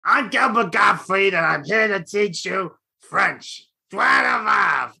I'm Gilbert Gottfried, and I'm here to teach you French.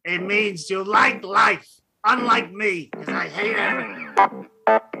 WAWAW. It means you like life, unlike me, because I hate everything.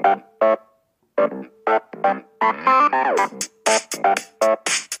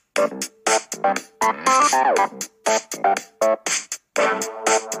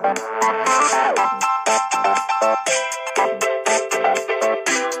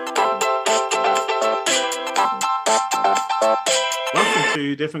 Welcome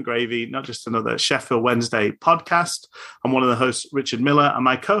to Different Gravy, not just another Sheffield Wednesday podcast. I'm one of the hosts, Richard Miller, and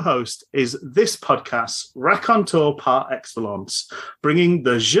my co-host is this podcast's raconteur par excellence, bringing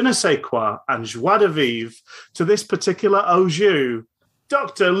the je ne sais quoi and joie de vivre to this particular au jus,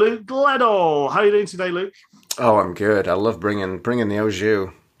 Dr. Luke Gledall. How are you doing today, Luke? Oh, I'm good. I love bringing the au jus.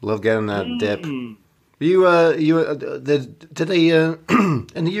 Love getting that dip. Did they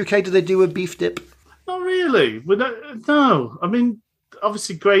in the UK? Did they do a beef dip? Not really. No. I mean,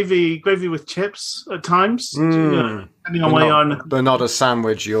 obviously gravy with chips at times. Depending on where you are. But not a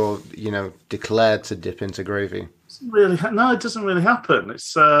sandwich. You're declared to dip into gravy. No, it doesn't really happen.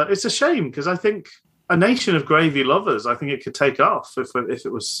 It's a shame because I think a nation of gravy lovers. I think it could take off if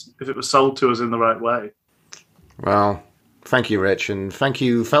it was sold to us in the right way. Well, thank you, Rich, and thank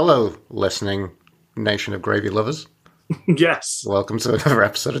you, fellow listening nation of gravy lovers. Yes. Welcome to another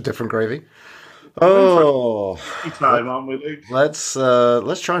episode of Different Gravy. Oh, time, aren't we, Luke? Let's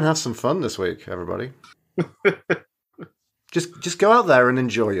try and have some fun this week, everybody. just go out there and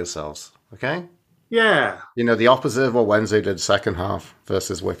enjoy yourselves, okay? Yeah. You know, the opposite of what Wednesday did second half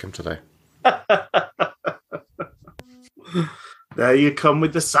versus Wickham today. There you come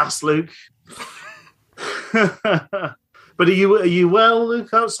with the sass, Luke. But are you well,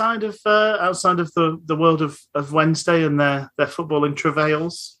 Luke? Outside of the world of Wednesday and their footballing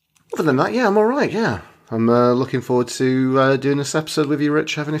travails. Other than that, yeah, I'm all right. Yeah, I'm looking forward to doing this episode with you,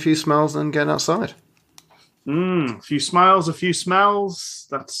 Rich. Having a few smiles and getting outside. A few smiles, a few smells.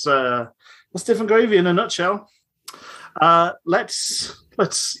 That's Different Gravy in a nutshell. Let's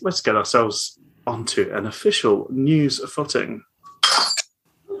get ourselves onto an official news footing.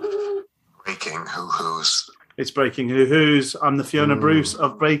 Breaking hoo-hoos. It's breaking hoo-hoos. I'm the Fiona Bruce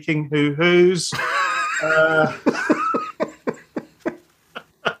of breaking hoo-hoos.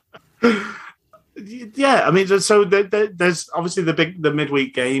 Yeah, I mean, so there's obviously the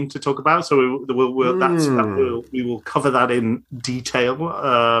midweek game to talk about. So we will cover that in detail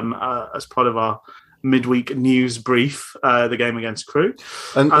as part of our midweek news brief, the game against Crewe.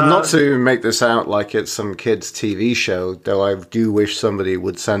 And not to make this out like it's some kids' TV show, though I do wish somebody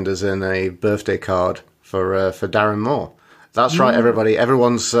would send us in a birthday card for Darren Moore. That's right, everybody.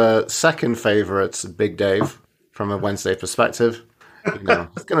 Everyone's second favourite, Big Dave, from a Wednesday perspective.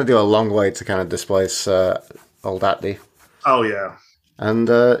 It's going to do a long way to kind of displace old Atty. Oh, yeah. And,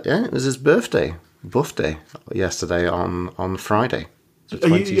 it was his birthday yesterday on Friday, the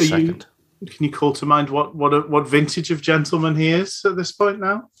 22nd. Can you call to mind what vintage of gentleman he is at this point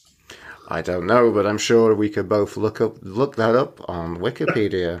now? I don't know, but I'm sure we could both look that up on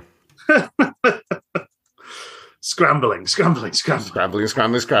Wikipedia. Scrambling.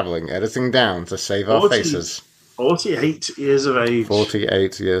 Editing down to save our faces. 48 years of age.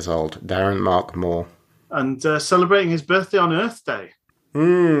 48 years old. Darren Mark Moore. And celebrating his birthday on Earth Day.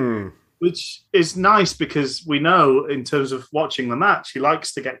 Which is nice because we know in terms of watching the match, he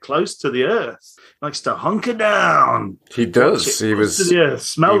likes to get close to the earth. He likes to hunker down. He does.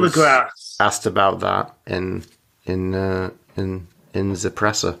 Smell the grass. Asked about that in the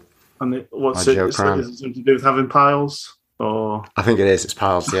presser. And what's it? Is it something to do with having piles? Or I think it is. It's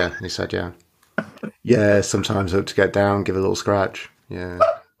piles. Yeah, he said. Yeah. Yeah. Sometimes hope to get down, give a little scratch. Yeah.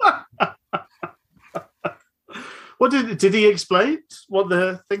 What did he explain? What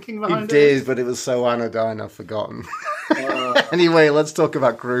the thinking behind it? He did, but it was so anodyne, I've forgotten. Anyway, let's talk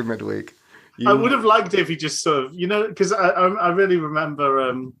about Crewe midweek. I would have liked it if he just sort of, because I really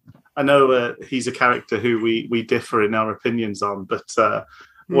remember. I know he's a character who we differ in our opinions on, but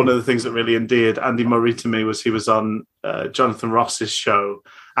one of the things that really endeared Andy Murray to me was he was on Jonathan Ross's show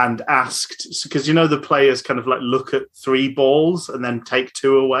and asked, because the players kind of like look at 3 balls and then take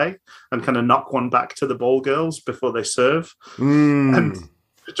 2 away and kind of knock one back to the ball girls before they serve. And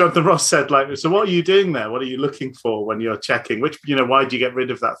Jonathan Ross said, so what are you doing there? What are you looking for when you're checking? Why do you get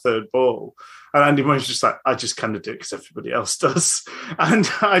rid of that 3rd ball? And Andy Murray's just like, I just kind of do it because everybody else does. And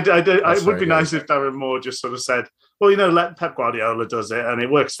it would be nice if Darren Moore just sort of said, well, let Pep Guardiola does it and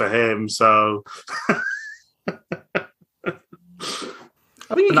it works for him. So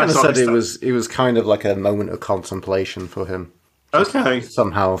I think he kind of said it was kind of like a moment of contemplation for him. Okay.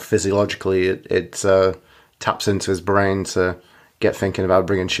 Somehow physiologically it taps into his brain to get thinking about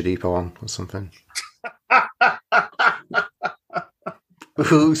bringing Shadipo on or something.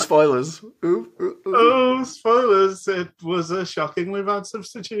 Ooh, spoilers. Oh, spoilers. It was a shockingly bad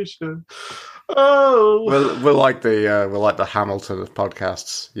substitution. Oh. We're like the Hamilton of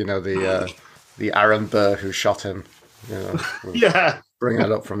podcasts. You know, the Aaron Burr who shot him. You know, yeah. Bring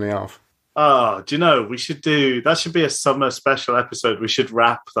that up from the off. Oh, do you know, we should that should be a summer special episode. We should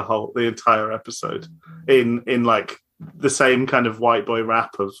wrap the entire episode in like the same kind of white boy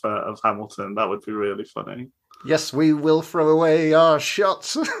rap of Hamilton. That would be really funny. Yes, we will throw away our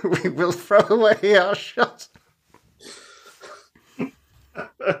shots. We will throw away our shots.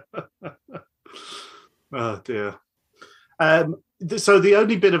 Oh, dear. So the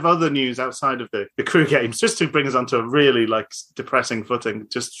only bit of other news outside of the crew games, just to bring us onto a really like depressing footing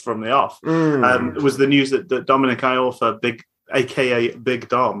just from the off, was the news that Dominic Iorfa, aka Big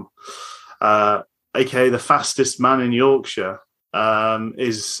Dom, aka the fastest man in Yorkshire,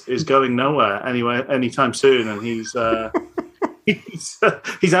 is going nowhere anytime soon, and he's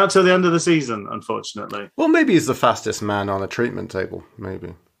he's out till the end of the season, unfortunately. Well, maybe he's the fastest man on a treatment table.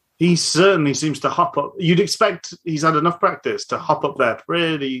 Maybe he certainly seems to hop up. You'd expect he's had enough practice to hop up there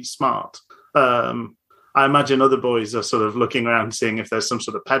pretty smart. I imagine other boys are sort of looking around, seeing if there's some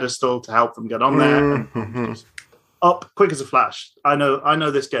sort of pedestal to help them get on there. Just up quick as a flash. I know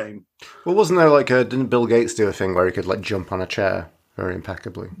this game. Well, wasn't there like didn't Bill Gates do a thing where he could like jump on a chair very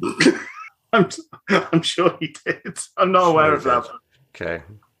impeccably? I'm sure he did. I'm not aware of that. Okay.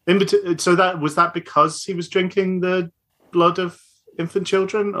 So was that because he was drinking the blood of infant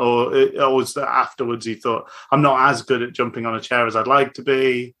children, or was that afterwards he thought, I'm not as good at jumping on a chair as I'd like to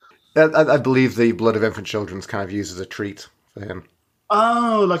be? I believe the blood of infant children's kind of used as a treat for him.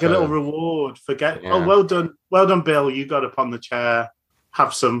 Oh, like a little reward for getting. Yeah. Oh, well done, Bill. You got up on the chair.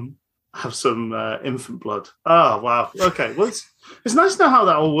 Have some infant blood. Oh, wow. Okay. Well, it's nice to know how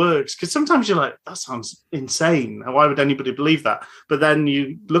that all works, because sometimes you're like, that sounds insane. Why would anybody believe that? But then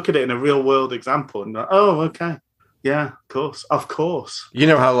you look at it in a real world example and you're like, oh, okay. Yeah, of course. You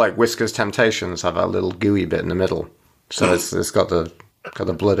know how like Whisker's Temptations have that little gooey bit in the middle, so it's got the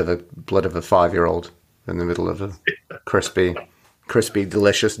blood of a 5-year-old in the middle of a crispy,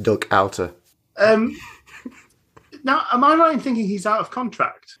 delicious duck outer. Now, am I right in thinking he's out of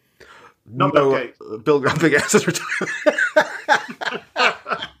contract? Not Bill Gates. Bill Gates is retired.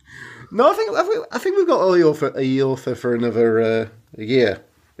 No, I think we've got a Iorfa for another year.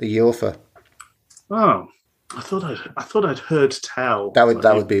 A Iorfa. Oh. I thought I'd heard tell. That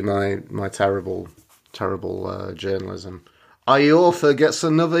would be my terrible journalism. Iorfa gets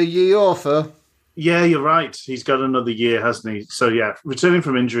another Iorfa. Yeah, you're right. He's got another year, hasn't he? So yeah, returning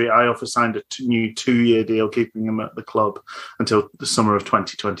from injury, Iorfa signed a new 2-year deal, keeping him at the club until the summer of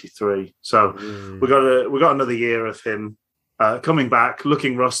 2023. So we got another year of him coming back,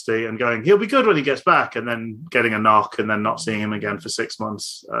 looking rusty, and going, he'll be good when he gets back, and then getting a knock, and then not seeing him again for 6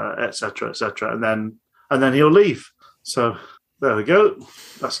 months, etc., and then he'll leave. So there we go.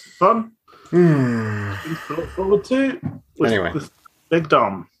 That's fun. To look forward to. With Big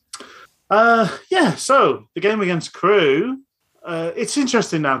Dom. So the game against Crew, it's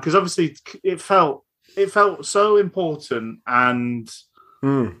interesting now, because obviously it felt so important and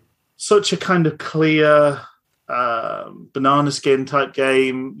such a kind of clear banana skin type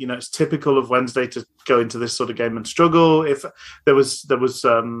game. You know, it's typical of Wednesday to go into this sort of game and struggle. If there was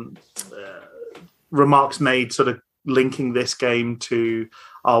remarks made sort of linking this game to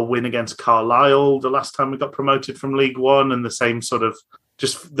our win against Carlisle the last time we got promoted from League One, and the same sort of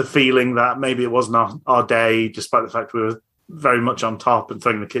just the feeling that maybe it wasn't our day, despite the fact we were very much on top and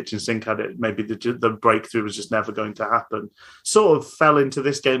throwing the kitchen sink at it. Maybe the breakthrough was just never going to happen. Sort of fell into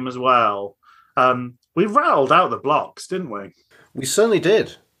this game as well. We rattled out the blocks, didn't we? We certainly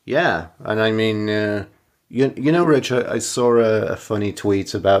did, yeah. And I mean, you know, Rich, I saw a funny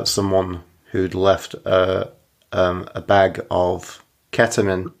tweet about someone who'd left a bag of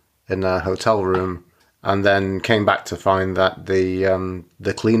ketamine in their hotel room, and then came back to find that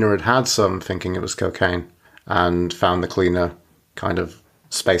the cleaner had some, thinking it was cocaine, and found the cleaner kind of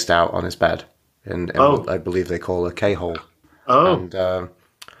spaced out on his bed in what I believe they call a K-hole. Oh.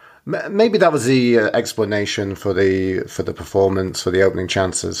 And maybe that was the explanation for the performance, for the opening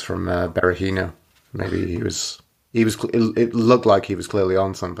chances from Berahino. Maybe he was. It looked like he was clearly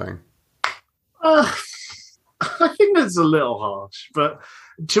on something. I think that's a little harsh, but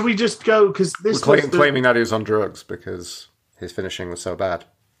should we just go? Because this claiming that he was on drugs because his finishing was so bad.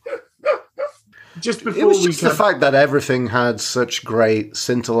 Just before it was just the fact that everything had such great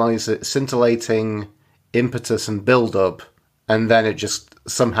scintillating impetus and build-up, and then it just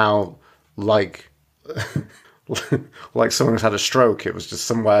somehow like like someone's had a stroke. It was just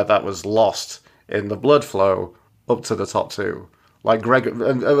somewhere that was lost in the blood flow up to the top two. Like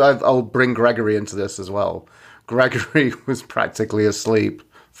I'll bring Gregory into this as well. Gregory was practically asleep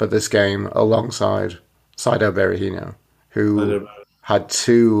for this game alongside Saido Berahino, who had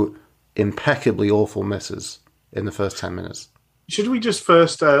two impeccably awful misses in the first 10 minutes. Should we just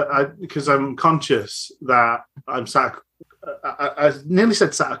first, because I'm conscious that I'm sat, I nearly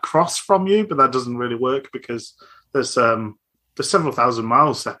said sat across from you, but that doesn't really work because there's several thousand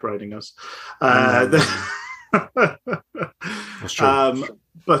miles separating us. That's true.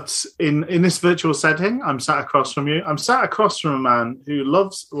 But in this virtual setting, I'm sat across from you. I'm sat across from a man who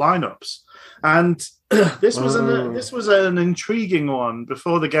loves lineups, and this was an intriguing one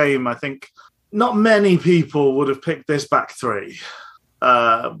before the game. I think not many people would have picked this back three.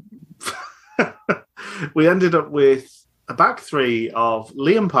 We ended up with a back three of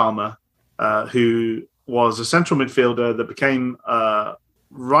Liam Palmer, who was a central midfielder that became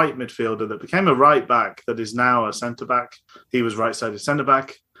right midfielder that became a right back that is now a centre back. He was right-sided centre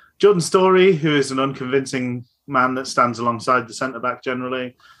back. Jordan Storey, who is an unconvincing man that stands alongside the centre back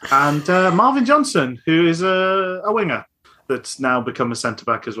generally, and Marvin Johnson, who is a winger that's now become a centre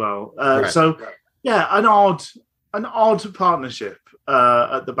back as well. So, yeah, an odd partnership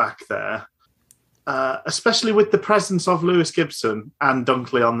at the back there, especially with the presence of Lewis Gibson and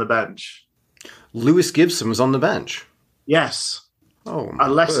Dunkley on the bench. Lewis Gibson was on the bench? Yes. Oh, a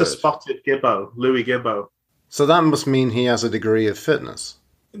lesser spotted Gibbo, Louis Gibbo. So that must mean he has a degree of fitness.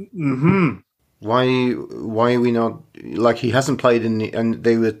 Mm-hmm. Why are we not, like, he hasn't played and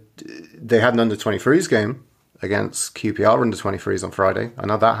they had an under-23s game against QPR under-23s on Friday. I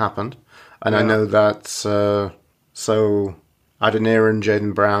know that happened. And I know that so Adeniran,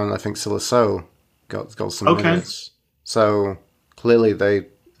 Jaden Brown, I think Silaso got some minutes. So clearly they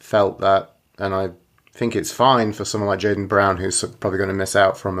felt that, and I think it's fine for someone like Jaden Brown, who's probably going to miss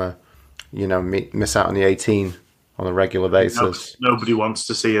out miss out on the 18 on a regular basis. Nobody wants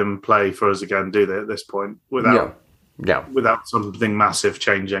to see him play for us again, do they, at this point, without something massive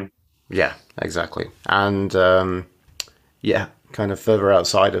changing? Yeah, exactly. And, kind of further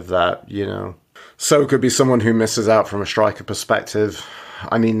outside of that, So it could be someone who misses out from a striker perspective.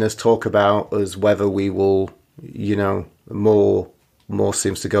 I mean, there's talk about as whether we will, more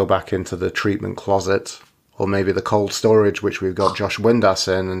seems to go back into the treatment closet or maybe the cold storage, which we've got Josh Windass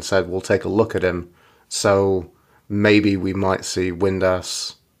in, and said we'll take a look at him. So maybe we might see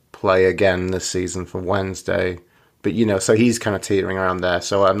Windass play again this season for Wednesday. But, so he's kind of teetering around there.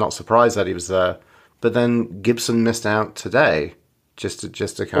 So I'm not surprised that he was there. But then Gibson missed out today, just to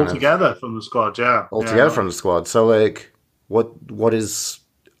kind altogether from the squad, from the squad. So like, what is?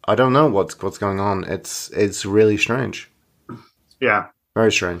 I don't know what's going on. It's really strange. Yeah,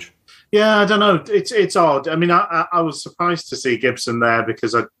 very strange. Yeah, I don't know. It's odd. I mean, I was surprised to see Gibson there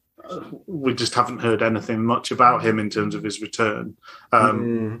because we just haven't heard anything much about him in terms of his return.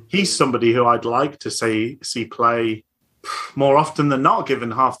 He's somebody who I'd like to see play more often than not,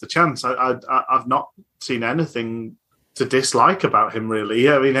 given half the chance. I've not seen anything to dislike about him, really.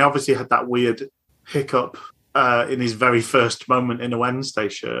 I mean, he obviously had that weird hiccup in his very first moment in a Wednesday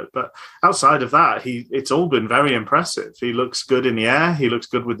shirt, but outside of that, it's all been very impressive. He looks good in the air. He looks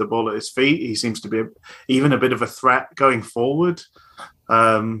good with the ball at his feet. He seems to be even a bit of a threat going forward.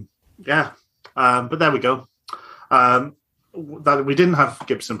 But there we go. That we didn't have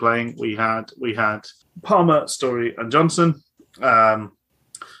Gibson playing. We had Palmer, Storey, and Johnson.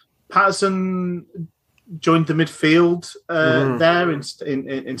 Patterson joined the midfield there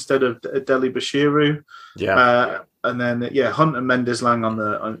instead of Deli Bashiru. And then Hunt and Mendes-Lang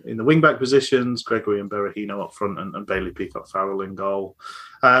in the wing-back positions, Gregory and Berahino up front, and Bailey Peacock-Farrell in goal.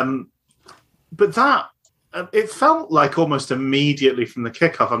 But that, it felt like almost immediately from the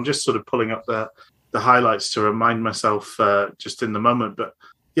kickoff. I'm just sort of pulling up the highlights to remind myself just in the moment. But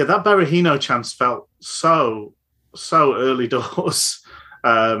yeah, that Berahino chance felt so early doors.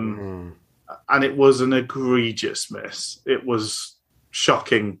 And it was an egregious miss. It was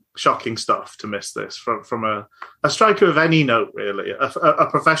shocking stuff to miss this from a striker of any note, really, a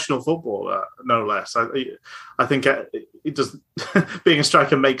professional footballer, no less. I think it does. Being a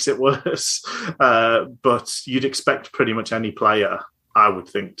striker makes it worse, but you'd expect pretty much any player, I would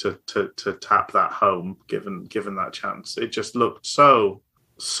think, to tap that home given that chance. It just looked so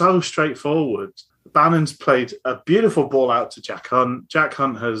straightforward. Bannon's played a beautiful ball out to Jack Hunt. Jack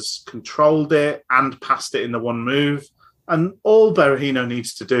Hunt has controlled it and passed it in the one move. And all Berahino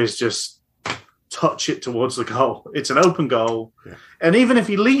needs to do is just touch it towards the goal. It's an open goal. Yeah. And even if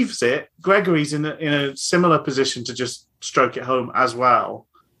he leaves it, Gregory's in a similar position to just stroke it home as well.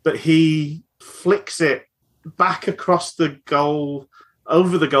 But he flicks it back across the goal,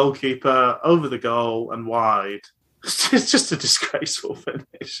 over the goalkeeper, over the goal and wide. It's just a disgraceful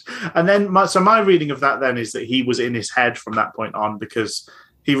finish. And then, my reading of that then is that he was in his head from that point on, because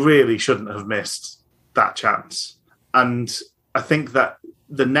he really shouldn't have missed that chance. And I think that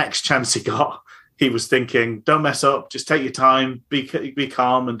the next chance he got, he was thinking, don't mess up, just take your time, be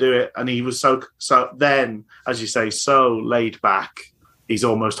calm and do it. And he was so then, as you say, so laid back, he's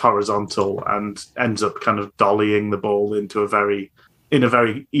almost horizontal and ends up kind of dollying the ball into a very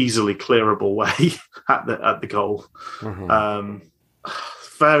easily clearable way at the goal.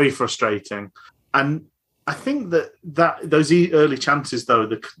 Very frustrating. And I think that those early chances, though,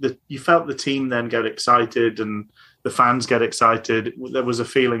 you felt the team then get excited and the fans get excited. There was a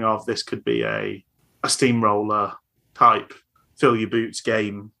feeling of this could be a steamroller type fill your boots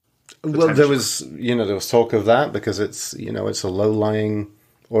game. Well, there was talk of that because it's a low-lying,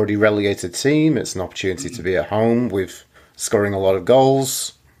 already relegated team. It's an opportunity to be at home with scoring a lot of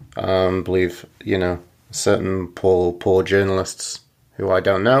goals. Believe, certain poor journalists who I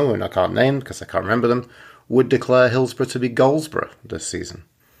don't know and I can't name because I can't remember them would declare Hillsborough to be Goldsborough this season.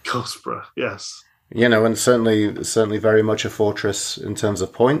 Goldsborough, yes. And certainly very much a fortress in terms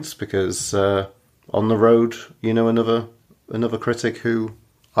of points because on the road, another critic who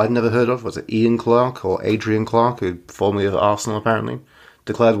I'd never heard of, was it Ian Clark or Adrian Clark, who formerly of Arsenal apparently,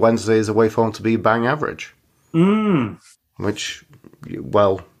 declared Wednesday as a way for him to be bang average. Which,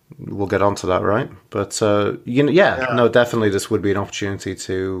 well, we'll get onto that, right? But, no, definitely this would be an opportunity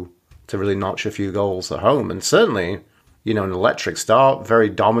to really notch a few goals at home. And certainly, an electric start, very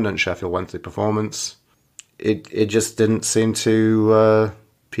dominant Sheffield Wednesday performance. It just didn't seem to...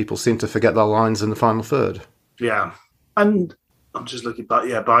 people seem to forget their lines in the final third. Yeah. And I'm just looking back.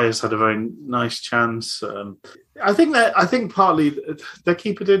 Yeah, Byers had a very nice chance. I think partly their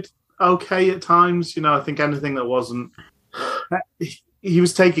keeper did okay at times. I think anything that wasn't... He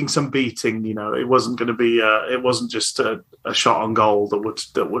was taking some beating. It wasn't going to be. It wasn't just a shot on goal that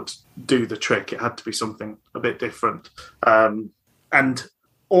would do the trick. It had to be something a bit different. And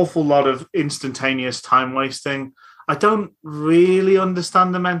awful lot of instantaneous time wasting. I don't really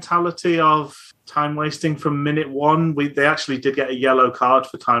understand the mentality of time wasting from minute one. They actually did get a yellow card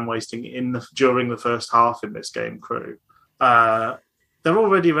for time wasting during the first half in this game. Crew. They're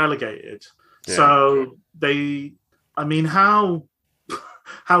already relegated, so they. I mean, how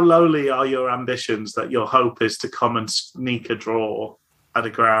lowly are your ambitions that your hope is to come and sneak a draw at a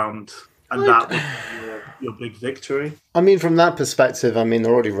ground and that would be your big victory? I mean, from that perspective, they're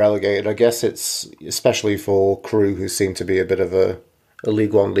already relegated. I guess it's, especially for Crewe, who seem to be a bit of a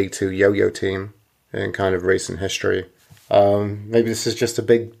League One, League Two yo-yo team in kind of recent history. Maybe this is just a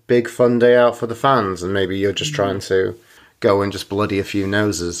big fun day out for the fans, and maybe you're just trying to go and just bloody a few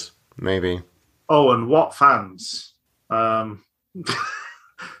noses, maybe. Oh, and what fans?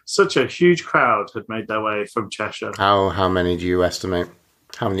 Such a huge crowd had made their way from Cheshire. How many do you estimate?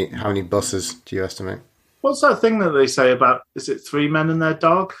 How many buses do you estimate? What's that thing that they say about? Is it 3 men and their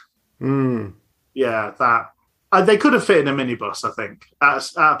dog? Yeah, that. They could have fit in a minibus. I think at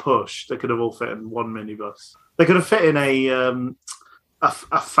a push, they could have all fit in one minibus. They could have fit in a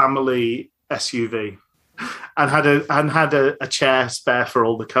family SUV, and had a chair spare for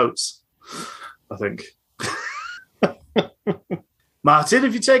all the coats. I think. Martin,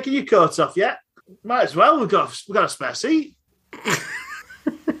 have you taken your coat off yet? Might as well. We've got a spare seat.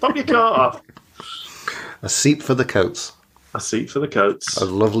 Pop your coat off. A seat for the coats. A seat for the coats. A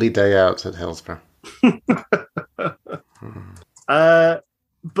lovely day out at Hillsborough. But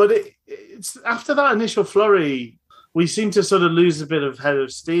it's after that initial flurry, we seemed to sort of lose a bit of head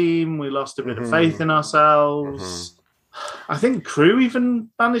of steam. We lost a bit of faith in ourselves. I think Crewe even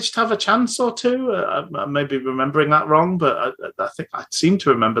managed to have a chance or two. I may be remembering that wrong, but I think I seem to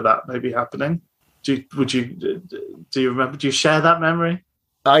remember that maybe happening. Do you remember? Do you share that memory?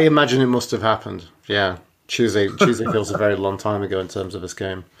 I imagine it must have happened. Yeah, Tuesday feels a very long time ago in terms of this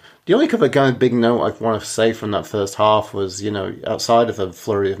game. The only kind of big note I want to say from that first half was, outside of a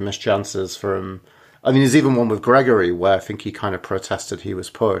flurry of missed chances from, there's even one with Gregory where I think he kind of protested he was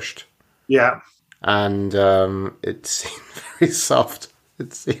pushed. Yeah. And it seemed very soft.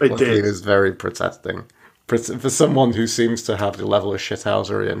 It seemed like he was very protesting. For someone who seems to have the level of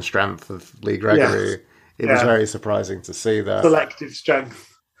shithousery and strength of Lee Gregory, it was very surprising to see that. Selective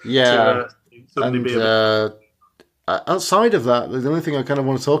strength. Yeah. Outside of that, the only thing I kind of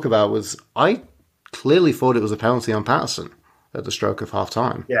want to talk about was I clearly thought it was a penalty on Patterson at the stroke of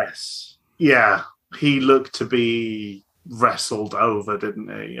half-time. Yes. Yeah. He looked to be wrestled over, didn't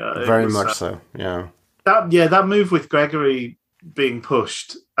he? Very much so, yeah. That move with Gregory, being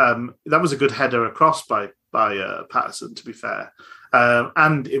pushed. That was a good header across by Patterson, to be fair.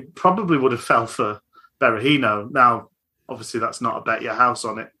 And it probably would have fell for Berahino. Now, obviously, that's not a bet your house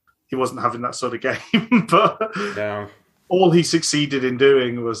on it. He wasn't having that sort of game, but all he succeeded in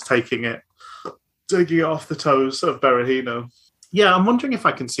doing was taking it off the toes of Berahino. Yeah, I'm wondering if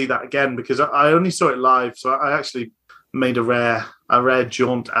I can see that again, because I only saw it live, so I actually made a rare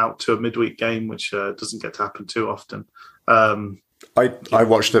jaunt out to a midweek game, which doesn't get to happen too often. I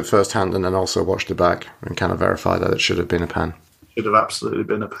watched it firsthand and then also watched it back and kind of verified that it should have been a pen. Should have absolutely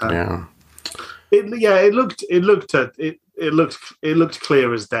been a pen. Yeah. It looked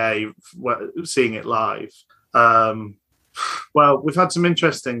clear as day seeing it live. Well, we've had some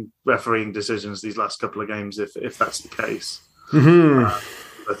interesting refereeing decisions these last couple of games, if that's the case. Mm-hmm.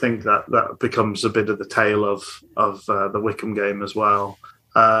 I think that becomes a bit of the tale of the Wickham game as well.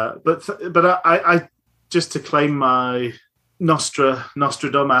 But I just to claim my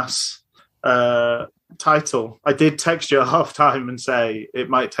Nostradamus title, I did text you at half time and say it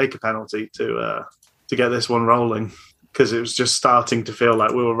might take a penalty to get this one rolling, because it was just starting to feel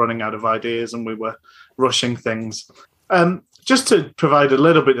like we were running out of ideas and we were rushing things. Just to provide a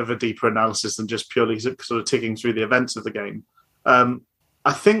little bit of a deeper analysis than just purely sort of ticking through the events of the game,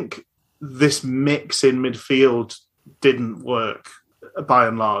 I think this mix in midfield didn't work by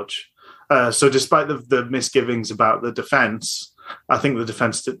and large. So despite the misgivings about the defence, I think the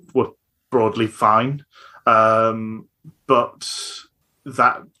defence were broadly fine. But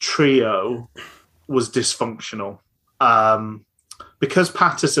that trio was dysfunctional. Because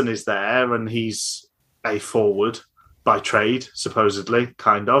Patterson is there and he's a forward by trade, supposedly,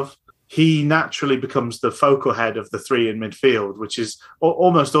 kind of, he naturally becomes the focal head of the three in midfield, which is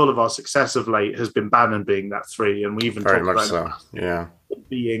almost all of our success of late has been Bannon being that three, and we even very much so, yeah,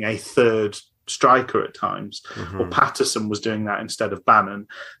 being a third striker at times. Or Patterson was doing that instead of Bannon.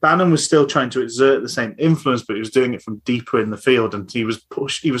 Bannon was still trying to exert the same influence, but he was doing it from deeper in the field, and he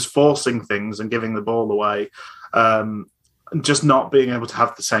was forcing things and giving the ball away, just not being able to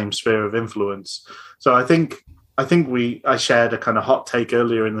have the same sphere of influence. So I think I shared a kind of hot take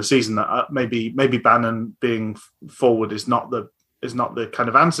earlier in the season that maybe Bannon being forward is not the kind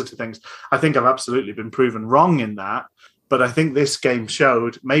of answer to things. I think I've absolutely been proven wrong in that, but I think this game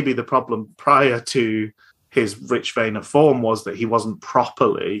showed maybe the problem prior to his rich vein of form was that he wasn't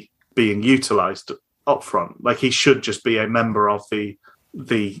properly being utilised up front. Like, he should just be a member of the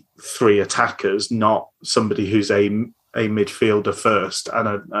three attackers, not somebody who's a midfielder first and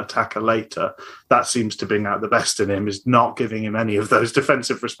an attacker later. That seems to bring out the best in him, is not giving him any of those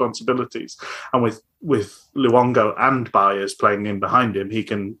defensive responsibilities. And with Luongo and Byers playing in behind him, he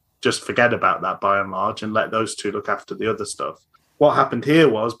can just forget about that by and large and let those two look after the other stuff. What happened here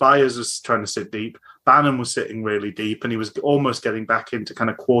was Byers was trying to sit deep, Bannon was sitting really deep, and he was almost getting back into kind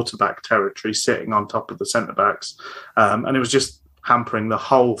of quarterback territory, sitting on top of the centre-backs. And it was just hampering the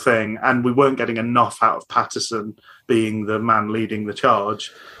whole thing, and we weren't getting enough out of Patterson being the man leading the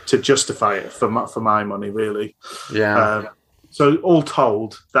charge to justify it for my money, really. Yeah. So all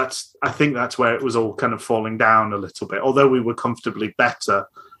told, I think that's where it was all kind of falling down a little bit. Although we were comfortably better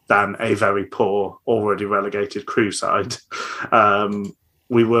than a very poor, already relegated Crewe side,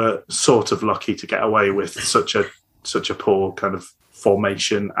 we were sort of lucky to get away with such a poor kind of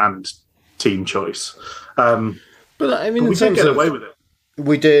formation and team choice. But I mean, we did get away with it.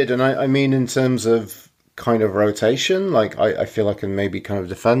 We did, and I mean, in terms of kind of rotation, like I feel I can maybe kind of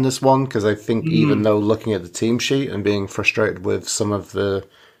defend this one, because I think even though looking at the team sheet and being frustrated with some of the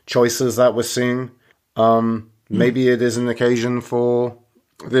choices that we're seeing, maybe it is a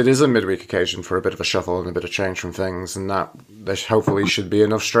midweek occasion for a bit of a shuffle and a bit of change from things, and that there hopefully should be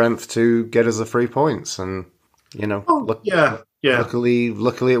enough strength to get us the 3 points. And luckily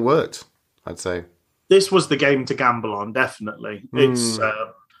it worked, I'd say. This was the game to gamble on, definitely. It's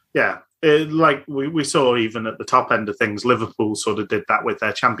like we saw even at the top end of things, Liverpool sort of did that with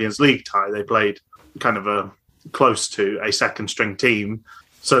their Champions League tie. They played kind of a close to a second string team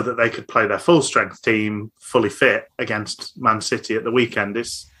so that they could play their full strength team fully fit against Man City at the weekend.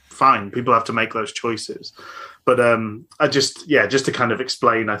 It's fine. People have to make those choices. But just to kind of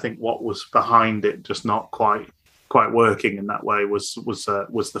explain, I think what was behind it just not quite working in that way was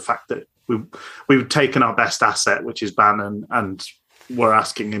the fact that we've taken our best asset, which is Bannon, and we're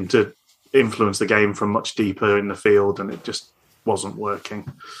asking him to influence the game from much deeper in the field, and it just wasn't working.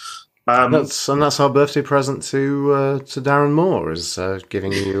 That's our birthday present to Darren Moore, is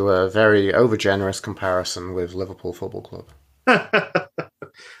giving you a very overgenerous comparison with Liverpool Football Club.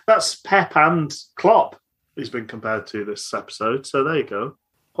 That's Pep and Klopp he's been compared to this episode, so there you go.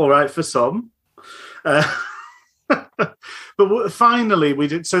 All right for some. But finally we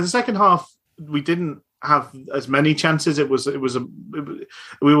did. So the second half, we didn't have as many chances.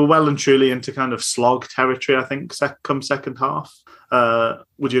 We were well and truly into kind of slog territory, I think, come second half.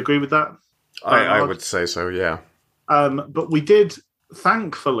 Would you agree with that? I would say so, yeah. But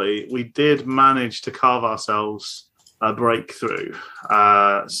thankfully, we did manage to carve ourselves a breakthrough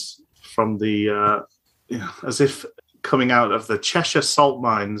from the, as if coming out of the Cheshire salt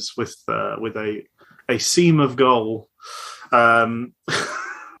mines with a seam of goal.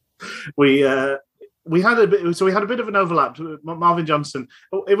 We had a bit of an overlap. Marvin Johnson.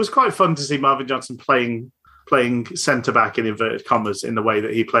 It was quite fun to see Marvin Johnson playing centre back in inverted commas in the way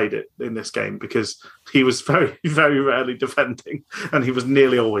that he played it in this game, because he was very, very rarely defending, and he was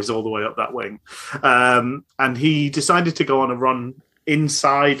nearly always all the way up that wing. And he decided to go on a run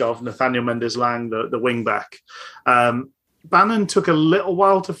inside of Nathaniel Mendes-Lang, the wing back. Bannon took a little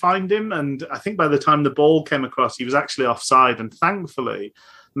while to find him, and I think by the time the ball came across, he was actually offside. And thankfully,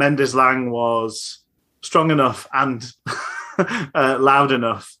 Mendes-Lang was strong enough and loud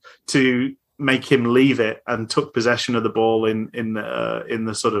enough to make him leave it, and took possession of the ball in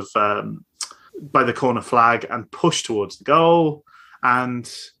the sort of by the corner flag and pushed towards the goal. And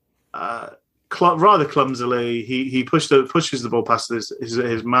rather clumsily, he pushes the ball past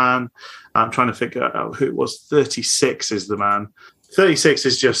his man. I'm trying to figure out who it was. 36 is the man. 36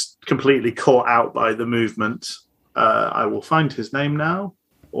 is just completely caught out by the movement. I will find his name now,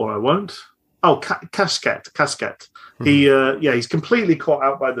 or I won't. Oh, Casquet. He's completely caught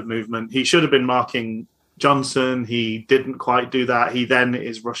out by the movement. He should have been marking Johnson. He didn't quite do that. He then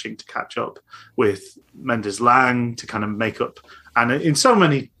is rushing to catch up with Mendes-Lang to kind of make up. And in so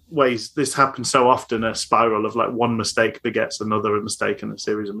many ways, this happens so often, a spiral of like one mistake begets another mistake and a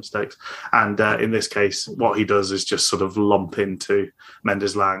series of mistakes. And in this case, what he does is just sort of lump into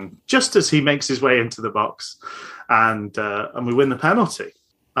Mendes-Lang just as he makes his way into the box. And we win the penalty.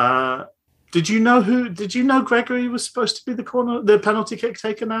 Did you know Gregory was supposed to be the penalty kick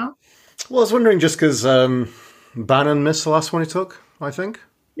taker now? Well, I was wondering, just because Bannon missed the last one he took, I think.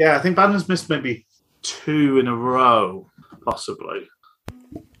 Yeah, I think Bannon's missed maybe 2 in a row, possibly.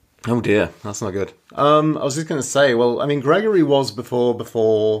 Oh dear, that's not good. I was just going to say, well, I mean, Gregory was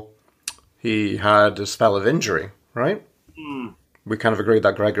before he had a spell of injury, right? Mm. We kind of agreed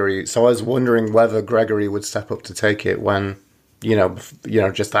that Gregory. So I was wondering whether Gregory would step up to take it when,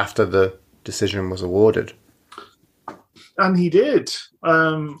 just after the decision was awarded. And he did.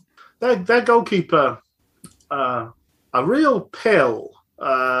 Their goalkeeper, a real pill,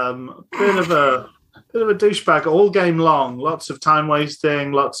 bit of a douchebag all game long. Lots of time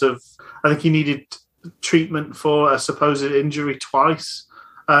wasting. I think he needed treatment for a supposed injury twice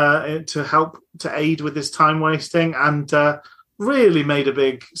to help to aid with his time wasting, and really made a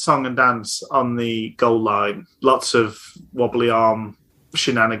big song and dance on the goal line. Lots of wobbly arm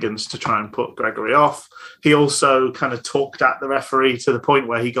shenanigans to try and put Gregory off. He also kind of talked at the referee to the point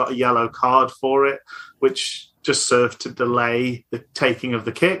where he got a yellow card for it, which just served to delay the taking of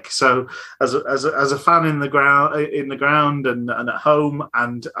the kick. So as a fan in the ground and at home,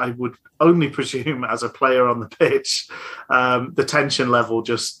 and I would only presume as a player on the pitch, the tension level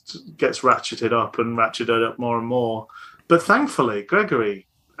just gets ratcheted up more and more. But thankfully, Gregory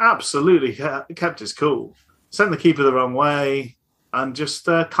absolutely kept his cool, sent the keeper the wrong way, and just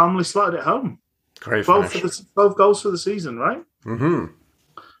calmly slotted it home. Great finish. Both goals for the season, right? Mm-hmm.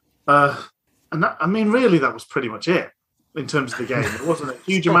 And that, I mean, really, that was pretty much it in terms of the game. There wasn't a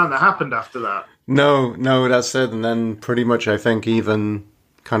huge amount that happened after that. No, that's it. And then pretty much, I think, even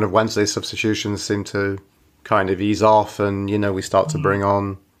kind of Wednesday substitutions seem to kind of ease off, and, we start to bring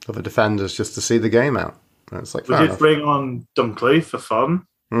on other defenders just to see the game out. And it's like, we did bring on Dunkley for fun.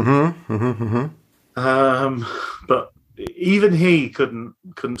 Mm-hmm. Mm-hmm. Mm-hmm. But even he couldn't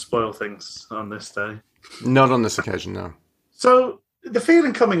spoil things on this day. Not on this occasion, no. So the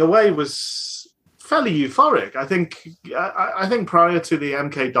feeling coming away was fairly euphoric. I think prior to the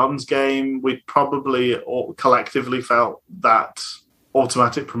MK Dons game, we probably all collectively felt that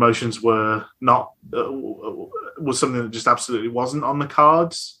automatic promotions were not was something that just absolutely wasn't on the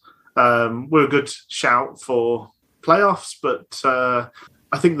cards. We're a good shout for playoffs, but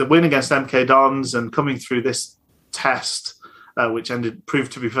I think the win against MK Dons and coming through this test, which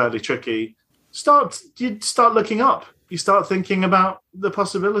proved to be fairly tricky, you start looking up. You start thinking about the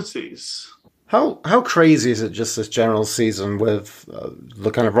possibilities. How crazy is it, just this general season with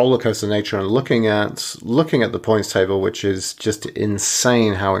the kind of roller coaster nature, and looking at the points table, which is just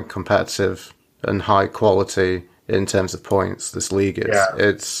insane how competitive and high quality in terms of points this league is.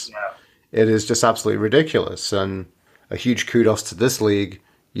 Yeah. It is just absolutely ridiculous, and a huge kudos to this league,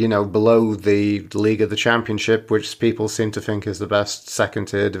 below the League of the Championship, which people seem to think is the best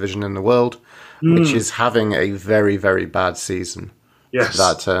second-tier division in the world, which is having a very, very bad season. Yes. In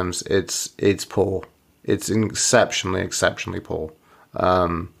that terms, it's poor. It's exceptionally, exceptionally poor.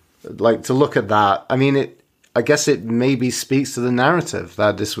 To look at that, I mean, I guess it maybe speaks to the narrative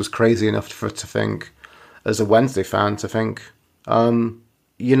that this was crazy enough to think, as a Wednesday fan, to think,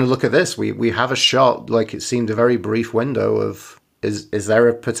 look at this. We have a shot, like it seemed a very brief window of, is there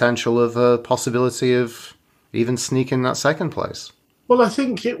a potential of a possibility of even sneaking that second place? Well, I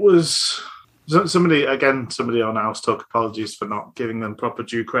think it was somebody on House Talk, apologies for not giving them proper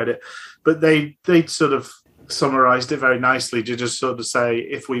due credit, but they sort of summarised it very nicely to just sort of say,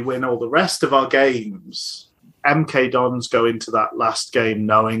 if we win all the rest of our games, MK Dons go into that last game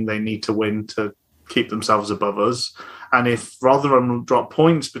knowing they need to win to keep themselves above us. And if Rotherham drop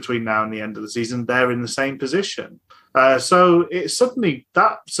points between now and the end of the season, they're in the same position. So it suddenly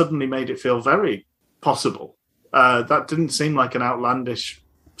made it feel very possible. That didn't seem like an outlandish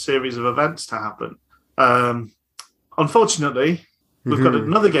series of events to happen. Unfortunately, we've got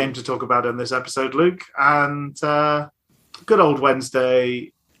another game to talk about in this episode, Luke, and good old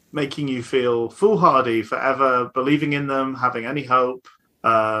Wednesday making you feel foolhardy for ever believing in them, having any hope,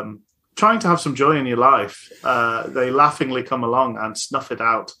 trying to have some joy in your life. They laughingly come along and snuff it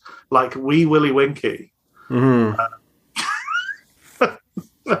out like wee Willy Winky. In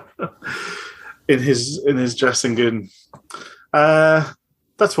his dressing gown.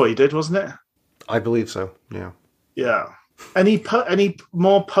 That's what he did, wasn't it? I believe so. Yeah. Yeah. Any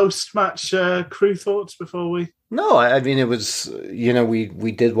more post-match crew thoughts before we? No, I mean it was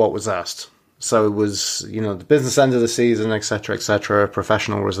we did what was asked. So it was the business end of the season, etc., etc.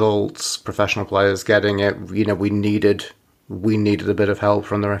 Professional results, professional players getting it. We needed a bit of help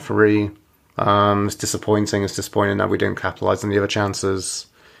from the referee. It's disappointing. It's disappointing that we didn't capitalise on the other chances.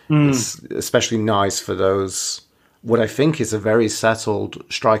 It's especially nice for those, what I think is a very settled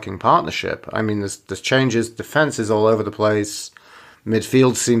striking partnership. I mean, there's changes, defence is all over the place.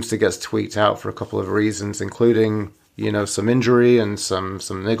 Midfield seems to get tweaked out for a couple of reasons, including, some injury and some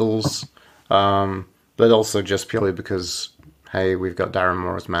niggles. But also just purely because, hey, we've got Darren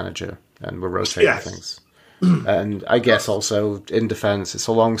Moore as manager and we're rotating things. And I guess also in defence, it's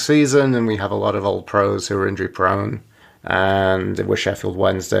a long season and we have a lot of old pros who are injury prone. And with Sheffield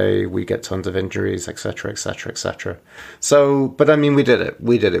Wednesday, we get tons of injuries, etc., etc., etc. So, but I mean, we did it.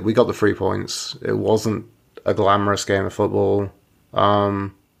 We got the 3 points. It wasn't a glamorous game of football.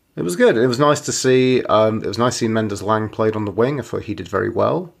 It was good. It was nice to see. It was nice to see Mendes Lang played on the wing. I thought he did very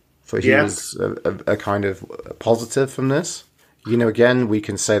well. I thought he was a kind of positive from this. Again, we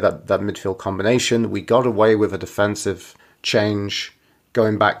can say that midfield combination, we got away with a defensive change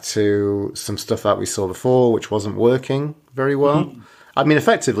going back to some stuff that we saw before, which wasn't working very well. I mean,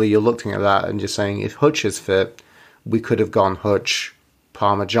 effectively, you're looking at that and you're saying, if Hutch is fit, we could have gone Hutch,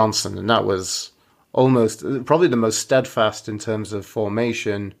 Palmer, Johnson, and that was probably the most steadfast in terms of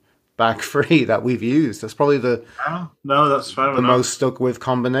formation back three that we've used. That's probably that's fair enough. Most stuck with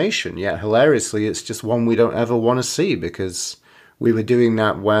combination. Yeah, hilariously, it's just one we don't ever want to see because we were doing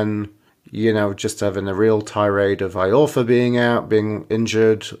that when, just having a real tirade of Iorfa being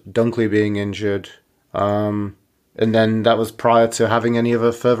injured, Dunkley being injured. And then that was prior to having any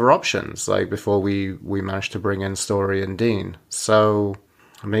other further options, like before we managed to bring in Story and Dean. So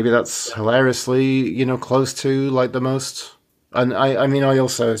maybe that's hilariously, close to like the most. And I mean, I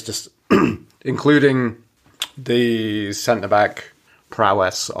also, it's just including the centre-back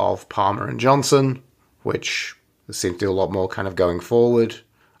prowess of Palmer and Johnson, which seem to do a lot more kind of going forward.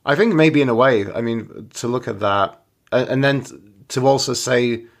 I think maybe in a way, I mean, to look at that, and then to also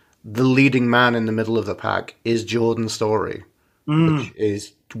say the leading man in the middle of the pack is Jordan Story, which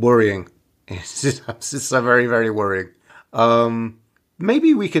is worrying. It's just very, very worrying.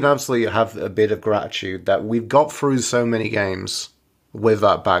 Maybe we can absolutely have a bit of gratitude that we've got through so many games with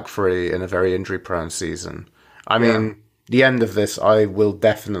that back three in a very injury-prone season. I mean, the end of this, I will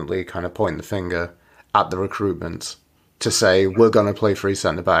definitely kind of point the finger at the recruitment to say we're going to play three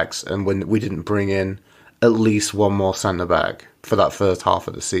centre-backs, and when we didn't bring in at least one more centre-back for that first half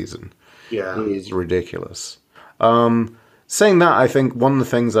of the season. Yeah. It is ridiculous. Saying that, I think one of the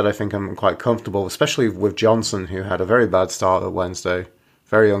things that I think I'm quite comfortable, especially with Johnson, who had a very bad start at Wednesday,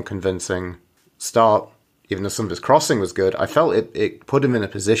 very unconvincing start, even though some of his crossing was good, I felt it put him in a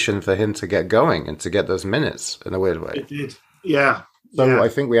position for him to get going and to get those minutes in a weird way. It did, yeah. So I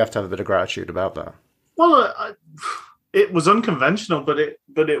think we have to have a bit of gratitude about that. Well, it was unconventional, but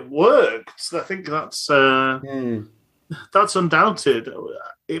it worked. I think that's undoubted.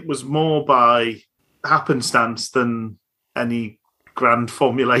 It was more by happenstance than any grand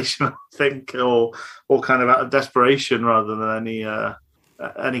formulation, I think, or kind of out of desperation rather than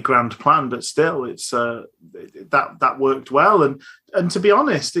any grand plan. But still, it's that worked well. And to be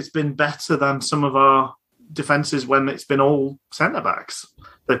honest, it's been better than some of our defences when it's been all centre backs.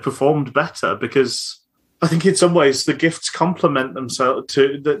 They performed better because I think in some ways the gifts complement themselves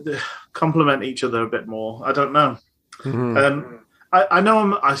complement each other a bit more. I don't know. Mm-hmm. I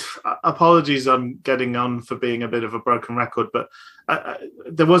know apologies, I'm getting on for being a bit of a broken record, but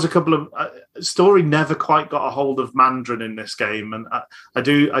there was a couple of Story never quite got a hold of Mandron in this game, and I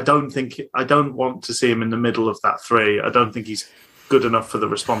don't want to see him in the middle of that three. I don't think he's good enough for the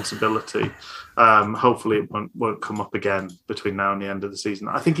responsibility. Hopefully it won't come up again between now and the end of the season.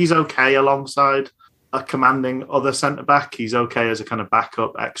 I think he's okay alongside a commanding other centre back. He's okay as a kind of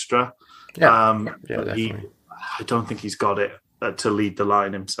backup extra. Definitely. I don't think he's got it to lead the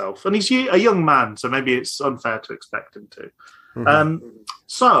line himself, and he's a young man, so maybe it's unfair to expect him to. Mm-hmm.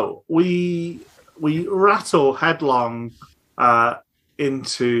 So we rattle headlong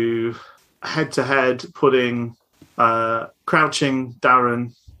into head-to-head, putting crouching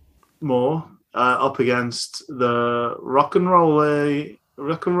Darren Moore up against the rock and roller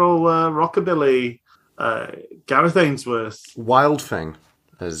rockabilly Gareth Ainsworth. Wild Fang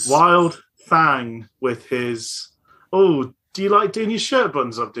with his... Oh, do you like doing your shirt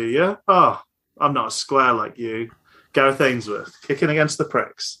buttons up, do you? Oh, I'm not a square like you. Gareth Ainsworth, kicking against the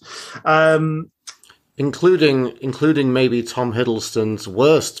pricks. Including maybe Tom Hiddleston's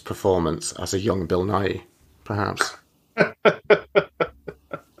worst performance as a young Bill Nighy, perhaps.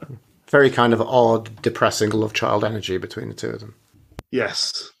 Very kind of odd, depressing love child energy between the two of them.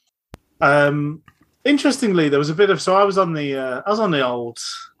 Yes. Interestingly, there was a bit of... So I was on the old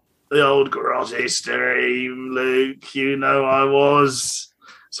grotty stream, Luke. You know I was.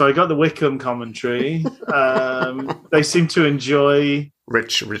 So I got the Wickham commentary. They seem to enjoy...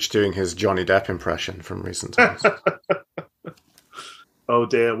 Rich doing his Johnny Depp impression from recent times. Oh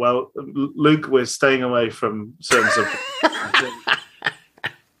dear. Well, Luke, we're staying away from certain subjects.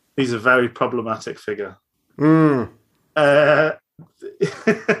 He's a very problematic figure.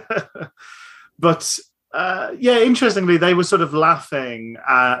 But interestingly, they were sort of laughing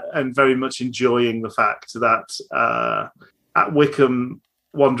and very much enjoying the fact that at Wickham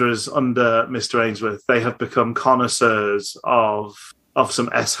Wanderers under Mr. Ainsworth, they have become connoisseurs of some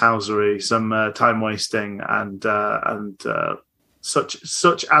S-housery, some time wasting, and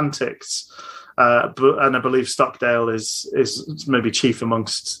such antics. And I believe Stockdale is maybe chief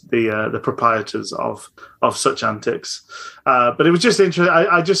amongst the proprietors of such antics. But it was just interesting.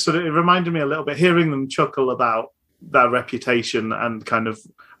 I just it reminded me a little bit, hearing them chuckle about their reputation and kind of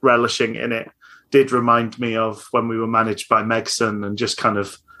relishing in it did remind me of when we were managed by Megson and just kind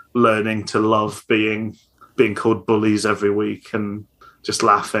of learning to love being called bullies every week and just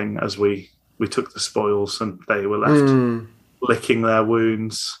laughing as we took the spoils and they were left licking their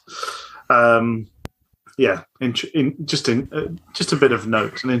wounds. Just a bit of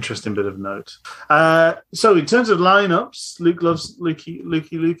note, an interesting bit of note. So in terms of lineups,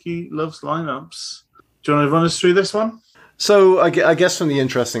 Lukey loves lineups. Do you want to run us through this one? So I guess from the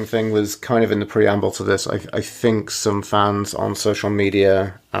interesting thing was kind of in the preamble to this, I think some fans on social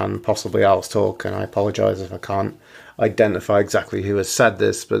media and possibly Alex Talk, and I apologise if I can't identify exactly who has said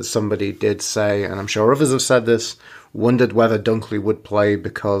this, but somebody did say, and I'm sure others have said this, wondered whether Dunkley would play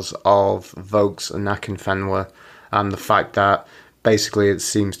because of Vokes and Akinfenwa, and the fact that basically it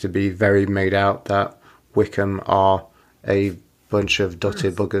seems to be very made out that Wickham are a bunch of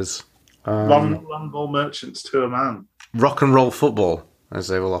dutty buggers. Long ball merchants to a man. Rock and roll football, as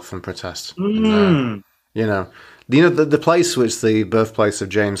they will often protest. The place which the birthplace of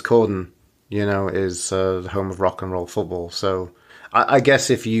James Corden, is the home of rock and roll football. So I guess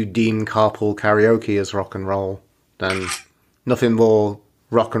if you deem carpool karaoke as rock and roll, then nothing more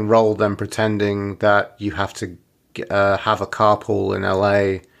rock and roll than pretending that you have to have a carpool in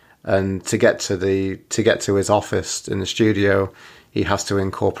LA, and to get to his office in the studio, he has to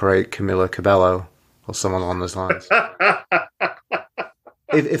incorporate Camila Cabello or someone along those lines.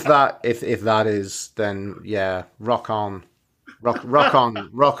 if that is, then yeah, rock on,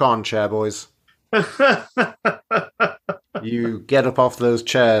 chair boys. You get up off those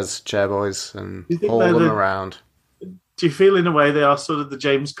chairs, chair boys, and haul them around. Do you feel in a way they are sort of the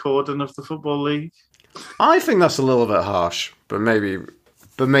James Corden of the Football League? I think that's a little bit harsh, but maybe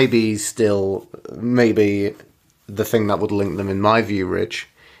the thing that would link them, in my view, Rich,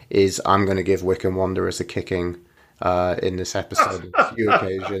 is I'm going to give Wickham Wanderers a kicking in this episode on a few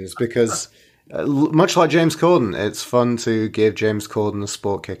occasions, because much like James Corden, it's fun to give James Corden a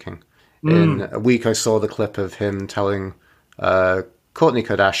sport kicking. In a week, I saw the clip of him telling Kourtney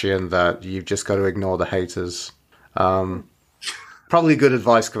Kardashian that you've just got to ignore the haters. Probably good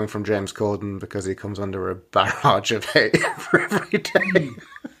advice coming from James Corden because he comes under a barrage of hate every day.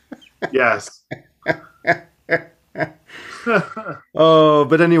 Yes. Oh,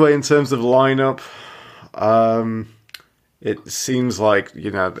 but anyway, in terms of lineup, it seems like,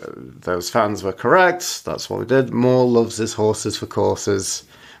 those fans were correct. That's what we did. Moore loves his horses for courses,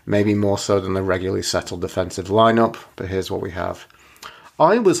 maybe more so than the regularly settled defensive lineup, but here's what we have.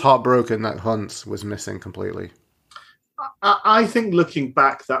 I was heartbroken that Hunt was missing completely. I think looking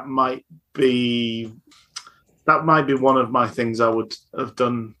back, that might be one of my things I would have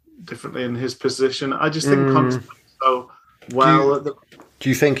done differently in his position. I just think Hunt's so well. Do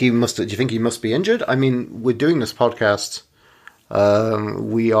you think he must be injured? I mean, we're doing this podcast.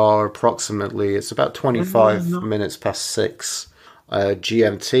 We are approximately, it's about 25 minutes past 6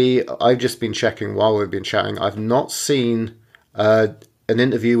 GMT. I've just been checking while we've been chatting. I've not seen an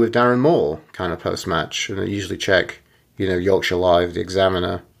interview with Darren Moore kind of post-match, and I usually check, Yorkshire Live, The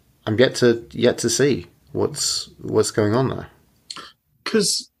Examiner. I'm yet to see what's going on there.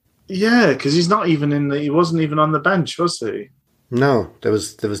 Because he's not even he wasn't even on the bench, was he? No, there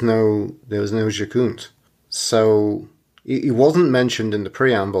was no Jakunt. So he wasn't mentioned in the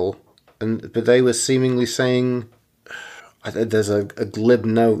preamble, but they were seemingly saying there's a glib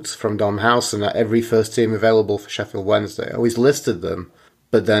note from Dom Howson that every first team available for Sheffield Wednesday. He's listed them,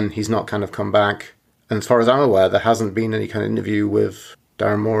 but then he's not kind of come back. And as far as I'm aware, there hasn't been any kind of interview with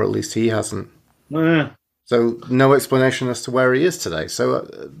Darren Moore. At least he hasn't. Yeah. So no explanation as to where he is today. So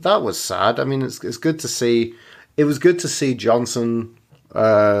that was sad. I mean, it's good to see. It was good to see Johnson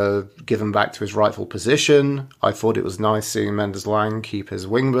given back to his rightful position. I thought it was nice seeing Mendes Lang keep his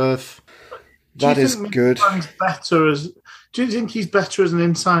wing berth. That is good. Do you think he's better as an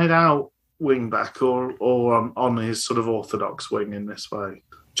inside-out wing back or on his sort of orthodox wing in this way?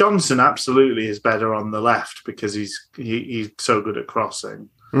 Johnson absolutely is better on the left because he's so good at crossing.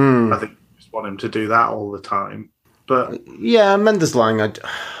 I think you just want him to do that all the time. But yeah, Mendes Lang,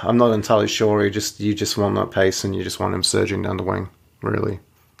 I'm not entirely sure. You just want that pace and you just want him surging down the wing, really.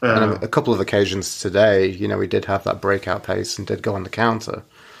 And a couple of occasions today, he did have that breakout pace and did go on the counter.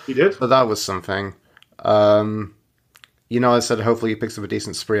 He did? But that was something. I said hopefully he picks up a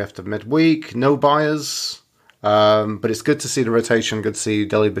decent spree after midweek. No buyers. But it's good to see the rotation. Good to see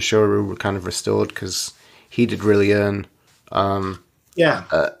Deli Bashuru kind of restored because he did really earn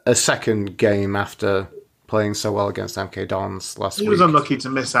a second game after playing so well against MK Dons last week. He was unlucky to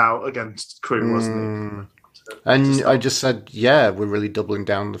miss out against Crewe, wasn't he? And I just said, we're really doubling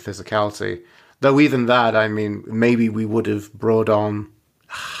down on the physicality. Though even that, I mean, maybe we would have brought on,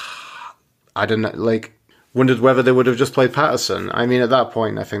 I don't know, wondered whether they would have just played Patterson. I mean, at that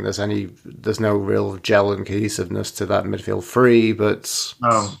point, I think there's no real gel and cohesiveness to that midfield three, but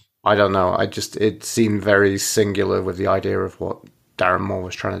I don't know. It seemed very singular with the idea of what Darren Moore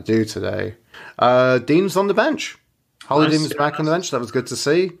was trying to do today. Dean's on the bench. Holly Dean was back on the bench. That was good to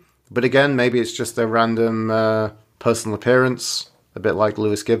see. But again, maybe it's just a random personal appearance, a bit like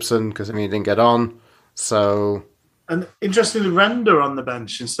Lewis Gibson, because he didn't get on. So. And interestingly, Render on the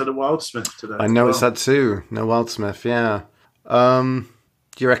bench instead of Wildsmith today. I noticed that too. No Wildsmith, yeah. Do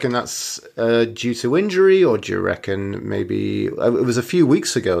you reckon that's due to injury, or do you reckon maybe it was a few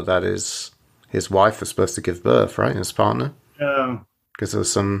weeks ago that his wife was supposed to give birth, right? His partner. Yeah. Because there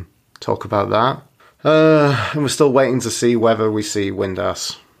was some talk about that. And we're still waiting to see whether we see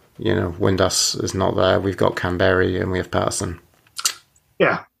Windass. Windass is not there. We've got Canberry and we have Patterson.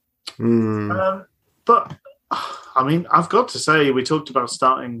 Yeah. But I've got to say, we talked about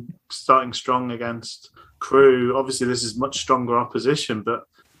starting strong against Crewe. Obviously, this is much stronger opposition, but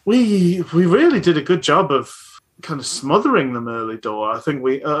we really did a good job of kind of smothering them early doors. I think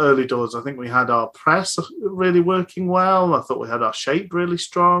we had our press really working well. I thought we had our shape really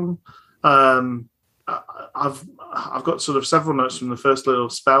strong. I've got sort of several notes from the first little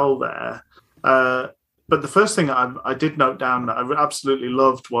spell there. But the first thing I did note down that I absolutely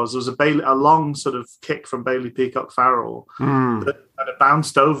loved was there was a long sort of kick from Bailey Peacock Farrell that it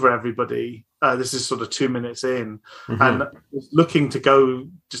bounced over everybody. This is sort of 2 minutes in, and was looking to go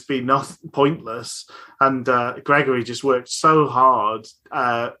just be pointless. And Gregory just worked so hard,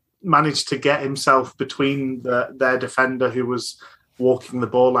 managed to get himself between their defender who was walking the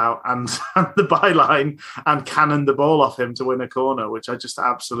ball out and the byline and cannoned the ball off him to win a corner, which I just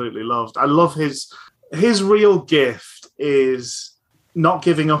absolutely loved. I love his real gift is not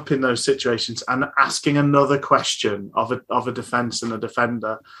giving up in those situations and asking another question of a defense and a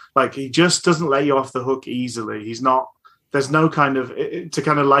defender. Like, he just doesn't let you off the hook easily. He's not there's no kind of to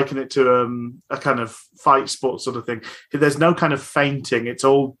kind of liken it to a kind of fight sport sort of thing. There's no kind of feinting. It's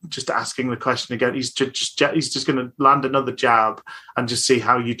all just asking the question again. He's just going to land another jab and just see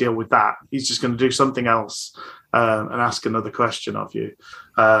how you deal with that. He's just going to do something else and ask another question of you,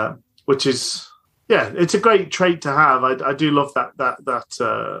 which is it's a great trait to have. I do love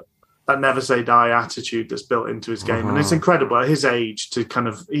that never say die attitude that's built into his game, and it's incredible at his age to kind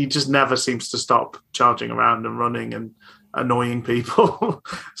of he just never seems to stop charging around and running and annoying people.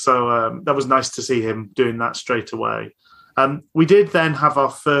 So that was nice to see him doing that straight away. We did then have our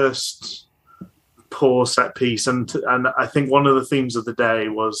first poor set piece, and I think one of the themes of the day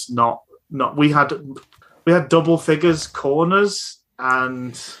was not we had double figures corners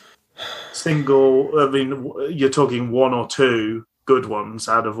and single. I mean, you're talking one or two good ones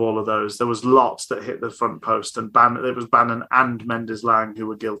out of all of those. There was lots that hit the front post, and it was Bannon and Mendes-Lang who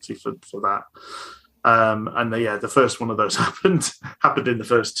were guilty for that. The first one of those happened in the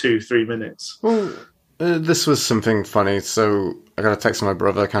first 2-3 minutes. Well, this was something funny. So I got a text from my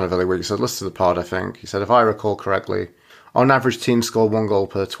brother kind of early week. He said, listen to the pod, I think. He said, if I recall correctly, on average, teams score 1 goal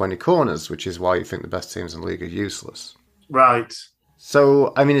per 20 corners, which is why you think the best teams in the league are useless. Right.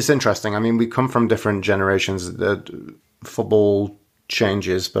 So, I mean, it's interesting. I mean, we come from different generations. Football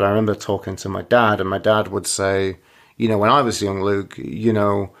changes, but I remember talking to my dad, and my dad would say, when I was young, Luke,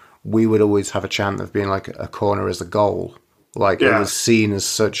 we would always have a chant of being like a corner is a goal. Like it was seen as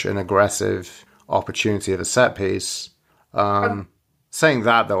such an aggressive opportunity of a set piece. Saying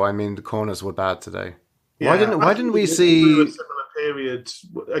that though, I mean, the corners were bad today. Why didn't we see a similar period?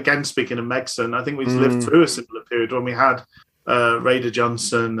 Again, speaking of Megson, I think we lived through a similar period when we had Raider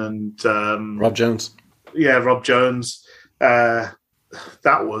Johnson and Rob Jones. Yeah, Rob Jones.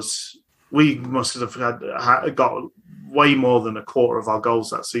 We must have got way more than a quarter of our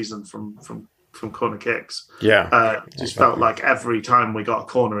goals that season from corner kicks. Yeah, just felt like every time we got a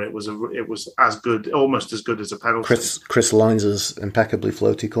corner, it was as good, almost as good as a penalty. Chris Lines' impeccably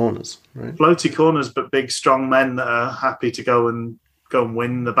floaty corners, right? Floaty corners, but big, strong men that are happy to go and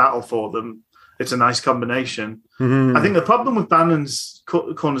win the battle for them. It's a nice combination. Mm-hmm. I think the problem with Bannon's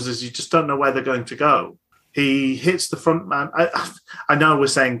corners is you just don't know where they're going to go. He hits the front man. I know we're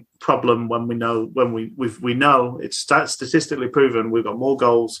saying problem when we know it's statistically proven we've got more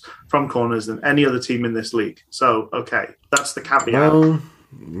goals from corners than any other team in this league. So okay, that's the caveat.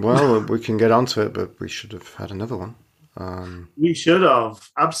 Well, we can get onto it, but we should have had another one. We should have,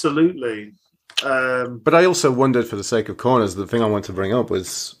 absolutely. But I also wondered, for the sake of corners, the thing I want to bring up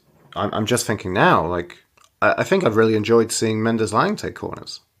was I'm just thinking now, like I think I've really enjoyed seeing Mendes-Lang take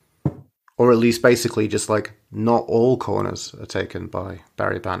corners. Or at least basically just like not all corners are taken by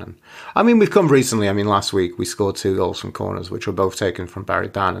Barry Bannon. I mean, we've come recently. I mean, last week we scored 2 goals from corners, which were both taken from Barry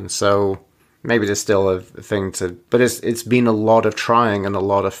Bannon. So maybe there's still a thing to... But it's been a lot of trying and a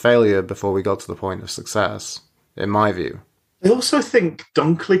lot of failure before we got to the point of success, in my view. I also think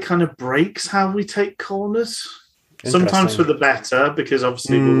Dunkley kind of breaks how we take corners. Sometimes for the better, because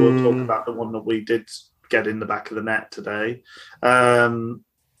obviously we will talk about the one that we did get in the back of the net today.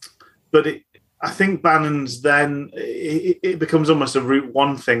 But I think Bannon's then, it becomes almost a route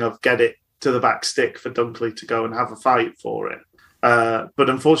one thing of get it to the back stick for Dunkley to go and have a fight for it. But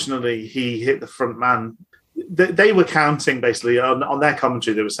unfortunately, he hit the front man. They were counting basically on their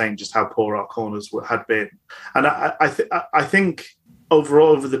commentary. They were saying just how poor our corners had been. And I think overall,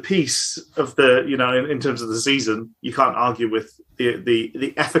 over the piece of the, in terms of the season, you can't argue with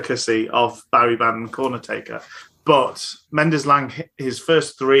the efficacy of Barry Bannon corner taker. But Mendes-Lang, his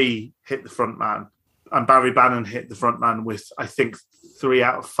first 3 hit the front man, and Barry Bannon hit the front man with, I think, 3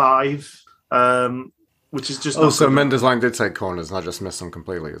 out of 5, which is just... Oh, so Mendes-Lang did take corners, and I just missed them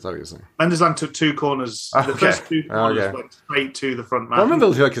completely. Is that what you're saying? Mendes-Lang took 2 corners. Okay. The first 2 corners went straight to the front man. I remember,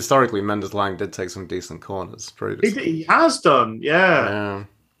 like, historically, Mendes-Lang did take some decent corners. He has done, yeah.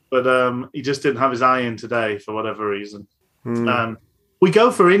 But he just didn't have his eye in today for whatever reason. We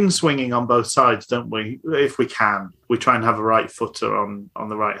go for in-swinging on both sides, don't we? If we can. We try and have a right footer on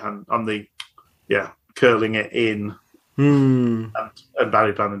the right hand, curling it in. And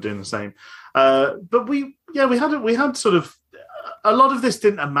Barry Bannon doing the same. But we had sort of... A lot of this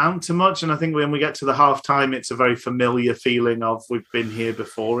didn't amount to much, and I think when we get to the half-time, it's a very familiar feeling of we've been here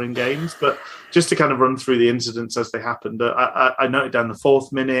before in games. But just to kind of run through the incidents as they happened, I noted down the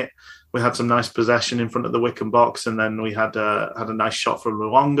 4th minute, we had some nice possession in front of the Wickham box, and then we had a nice shot from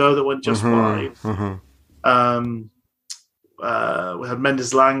Luongo that went just wide. We had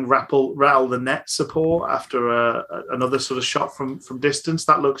Mendes-Lang rattle the net support after another sort of shot from distance.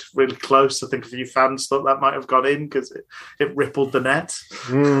 That looked really close. I think a few fans thought that might have got in because it rippled the net.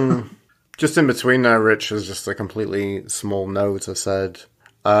 Just in between now, Rich, is just a completely small note. I said,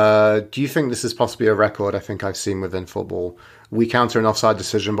 do you think this is possibly a record I think I've seen within football? We counter an offside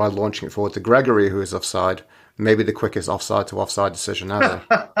decision by launching it forward to Gregory, who is offside. Maybe the quickest offside to offside decision ever.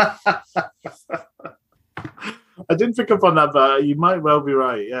 I didn't pick up on that, but you might well be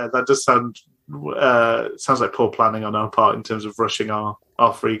right. Yeah, that does sounds like poor planning on our part in terms of rushing our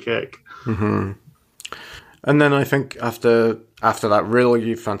free kick. Mm-hmm. And then I think after that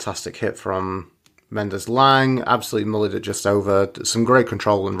really fantastic hit from Mendes Lang, absolutely mullered it just over. Some great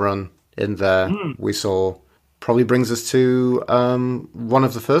control and run in there. We saw probably brings us to one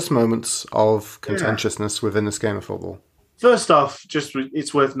of the first moments of contentiousness within this game of football. First off, just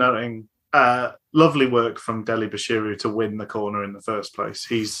it's worth noting, lovely work from Deli Bashiru to win the corner in the first place.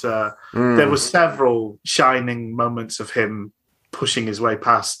 There were several shining moments of him pushing his way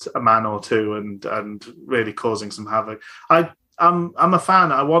past a man or two and really causing some havoc. I'm a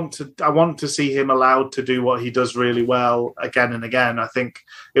fan. I want to see him allowed to do what he does really well again and again. I think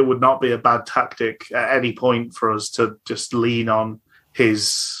it would not be a bad tactic at any point for us to just lean on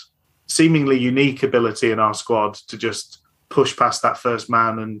his seemingly unique ability in our squad to just push past that first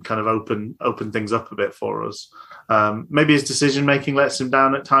man and kind of open things up a bit for us. Maybe his decision making lets him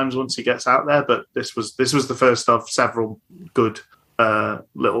down at times once he gets out there, but this was the first of several good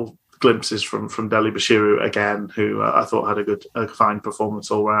little glimpses from Deli Bashiru again, who I thought had a fine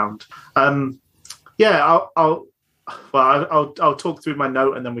performance all round. I'll talk through my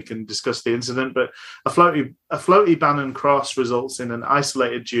note and then we can discuss the incident. But a floaty Bannon cross results in an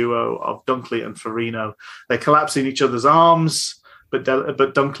isolated duo of Dunkley and Farino. They collapse in each other's arms, but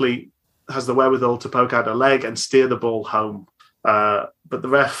Dunkley has the wherewithal to poke out a leg and steer the ball home. But the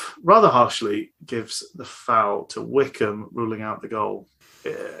ref rather harshly gives the foul to Wickham, ruling out the goal.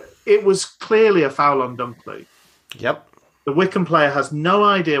 It was clearly a foul on Dunkley. Yep. The Wickham player has no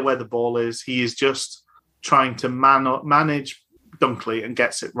idea where the ball is. He is just trying to manage Dunkley and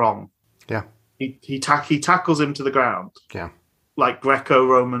gets it wrong. Yeah. He tackles him to the ground. Yeah. Like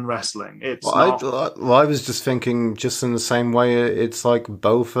Greco-Roman wrestling. I was just thinking, just in the same way, it's like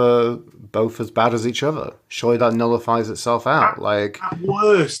both as bad as each other. Surely that nullifies itself out. At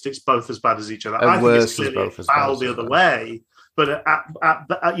worst, it's both as bad as each other. I think it's clearly a foul the other way. But at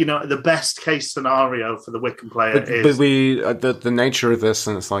the best case scenario for the Wickham player is... But the nature of this,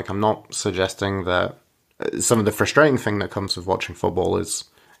 and it's like, I'm not suggesting that some of the frustrating thing that comes with watching football is,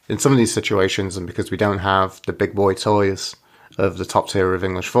 in some of these situations, and because we don't have the big boy toys of the top tier of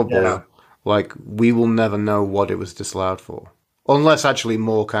English football, like, we will never know what it was disallowed for. Unless actually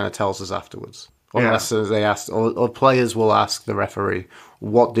Moore kind of tells us afterwards. Unless they ask, or players will ask the referee,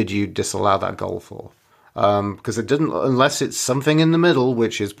 what did you disallow that goal for? Because it didn't, unless it's something in the middle,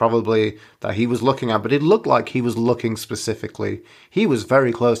 which is probably that he was looking at, but it looked like he was looking specifically. He was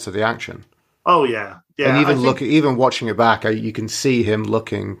very close to the action. Oh yeah, yeah. And even watching it back, you can see him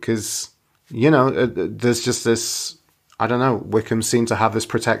looking because there's just this. I don't know. Wickham seemed to have this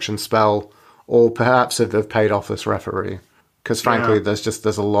protection spell, or perhaps have paid off this referee. Because frankly, there's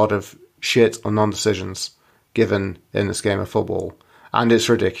a lot of shit or non-decisions given in this game of football, and it's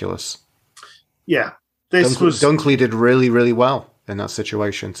ridiculous. Yeah. Dunkley did really, really well in that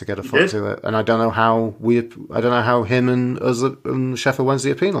situation to get a foot to it, and I don't know how him and us and Sheffield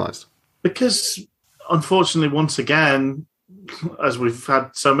Wednesday are penalised. Because unfortunately, once again, as we've had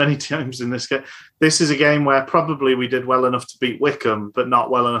so many times in this game, this is a game where probably we did well enough to beat Wickham, but not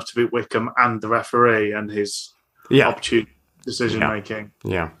well enough to beat Wickham and the referee and his opportune decision making.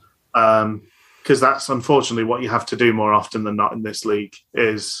 Yeah, because that's unfortunately what you have to do more often than not in this league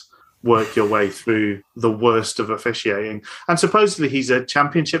is work your way through the worst of officiating. And supposedly he's a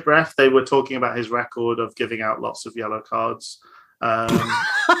championship ref. They were talking about his record of giving out lots of yellow cards.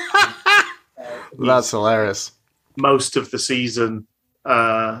 That's hilarious. Most of the season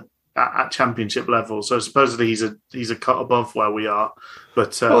at championship level. So supposedly he's a cut above where we are.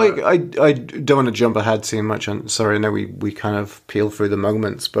 But I don't want to jump ahead too much. Sorry, I know we kind of peel through the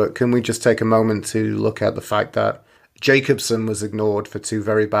moments, but can we just take a moment to look at the fact that Jacobson was ignored for two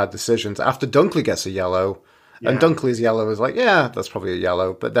very bad decisions after Dunkley gets a yellow, and Dunkley's yellow is like, that's probably a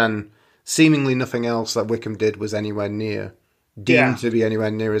yellow, but then seemingly nothing else that Wickham did was anywhere near, deemed to be anywhere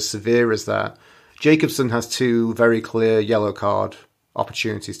near as severe as that. Jacobson has two very clear yellow card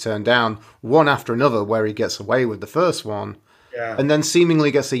opportunities turned down, one after another, where he gets away with the first one, and then seemingly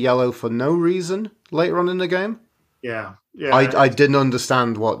gets a yellow for no reason later on in the game. Yeah. I didn't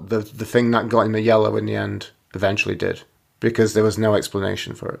understand what the thing that got him a yellow in the end eventually did, because there was no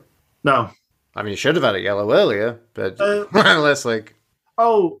explanation for it. No. I mean, he should have had a yellow earlier, but let's like...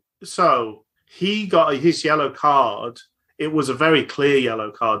 Oh, so he got his yellow card it was a very clear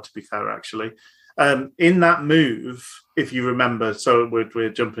yellow card, to be fair, actually. In that move, if you remember, so we're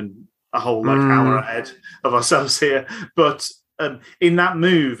jumping a whole hour ahead of ourselves here, but in that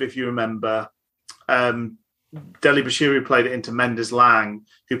move, if you remember, Deli Bashiru played it into Mendes Lang,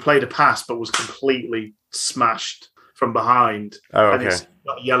 who played a pass but was completely smashed from behind. And it's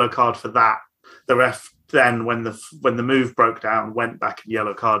got a yellow card for that. The ref then, when the move broke down, went back and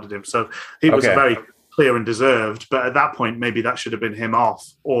yellow carded him. So he was very clear and deserved. But at that point, maybe that should have been him off,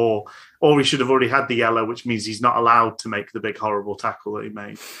 or he should have already had the yellow, which means he's not allowed to make the big horrible tackle that he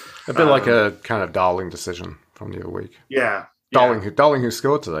made. A bit like a kind of Darling decision from the other week. Yeah. Darling who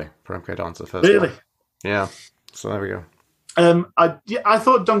scored today for MK Dons the first Really? one. Yeah. So there we go. I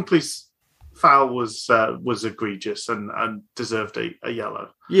thought Dunkley's foul was egregious and deserved a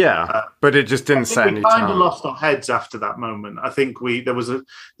yellow. Yeah, but it just didn't set any we kind time. of lost our heads after that moment. I think we'd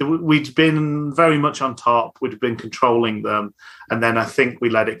been very much on top. We'd been controlling them, and then I think we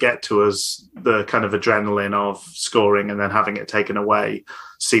let it get to us. The kind of adrenaline of scoring and then having it taken away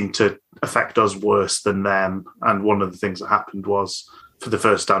seemed to affect us worse than them. And one of the things that happened was, for the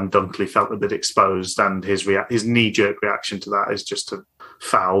first time, Dunkley felt a bit exposed, and his knee-jerk reaction to that is just to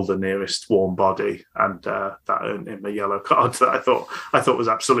foul the nearest warm body, and that earned him a yellow card that I thought was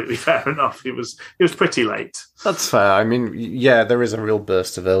absolutely fair enough. He was pretty late. That's fair. I mean, yeah, there is a real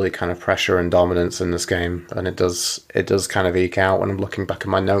burst of early kind of pressure and dominance in this game, and it does kind of eke out when I'm looking back at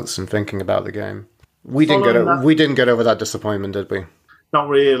my notes and thinking about the game. We didn't get over that disappointment, did we? Not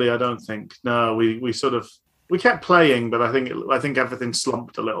really, I don't think. No, we kept playing, but I think everything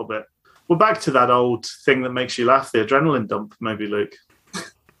slumped a little bit. We're back to that old thing that makes you laugh, the adrenaline dump, maybe, Luke.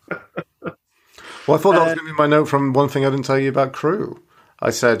 Well, I thought that was going to be my note from one thing I didn't tell you about Crew. I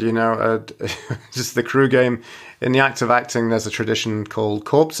said, just the Crew game. In the act of acting, there's a tradition called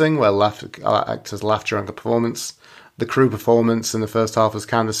corpsing, where actors laugh during a performance. The Crew performance in the first half was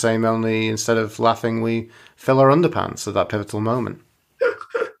kind of the same, only instead of laughing, we fill our underpants at that pivotal moment.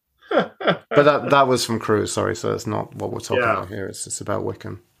 But that was from Crew, sorry, so that's not what we're talking about here. It's about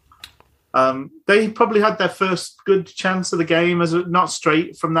Wycombe. They probably had their first good chance of the game, as not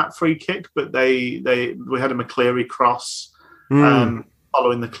straight from that free kick, but we had a McCleary cross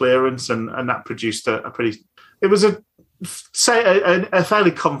following the clearance, and that produced it was a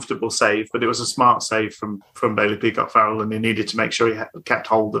fairly comfortable save, but it was a smart save from Bailey Peacock-Farrell, and he needed to make sure he kept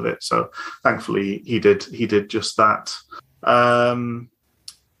hold of it. So thankfully he did just that.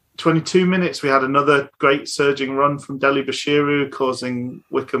 22 minutes, we had another great surging run from Deli Bashiru, causing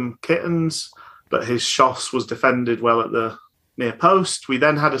Wycombe kittens, but his Schoss was defended well at the near post. We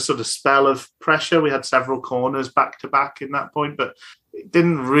then had a sort of spell of pressure. We had several corners back-to-back in that point, but it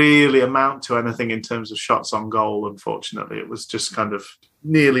didn't really amount to anything in terms of shots on goal, unfortunately. It was just kind of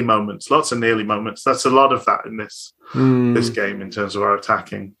nearly moments, lots of nearly moments. That's a lot of that in this game in terms of our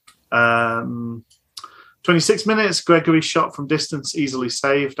attacking. 26 minutes, Gregory shot from distance, easily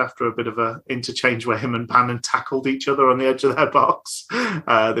saved after a bit of a interchange where him and Bannon tackled each other on the edge of their box.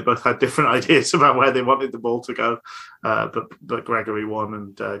 They both had different ideas about where they wanted the ball to go, but Gregory won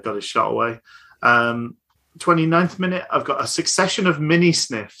and got his shot away. 29th minute, I've got a succession of mini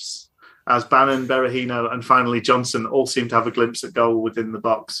sniffs as Bannon, Berahino and finally Johnson all seem to have a glimpse at goal within the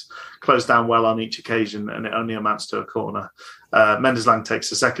box, closed down well on each occasion, and it only amounts to a corner. Mendes Lang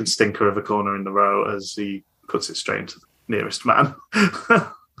takes a second stinker of a corner in the row as he puts it straight into the nearest man.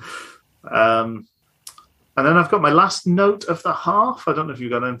 And then I've got my last note of the half. I don't know if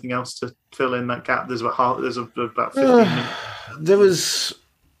you've got anything else to fill in that gap. There's about 15 minutes. There was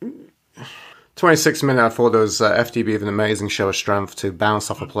 26 minutes. I thought there was FDB with an amazing show of strength to bounce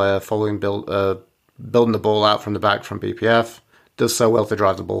off a player, following building the ball out from the back from BPF. Does so well to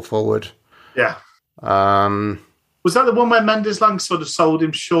drive the ball forward. Yeah. Was that the one where Mendes Lang sort of sold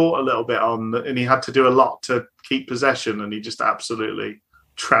him short a little bit on, and he had to do a lot to keep possession, and he just absolutely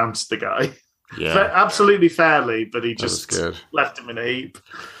trounced the guy? Yeah. Absolutely fairly, but he just left him in a heap.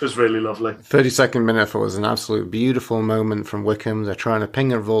 It was really lovely. 32nd minute was an absolute beautiful moment from Wycombe. They're trying to ping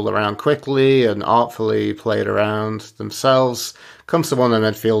the ball around quickly and artfully play it around themselves. Comes to one of the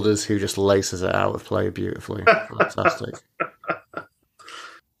midfielders who just laces it out of play beautifully. Fantastic.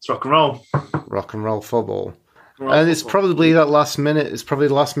 It's rock and roll. Rock and roll football. And it's probably that last minute. It's probably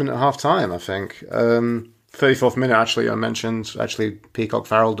the last minute at half time, I think. 34th minute, actually, I mentioned. Actually,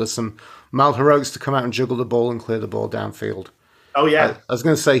 Peacock-Farrell does some mild heroics to come out and juggle the ball and clear the ball downfield. Oh, yeah. I was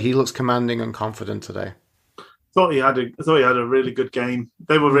going to say he looks commanding and confident today. I thought he had a really good game.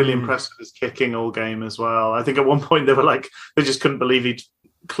 They were really impressed with his kicking all game as well. I think at one point they just couldn't believe he'd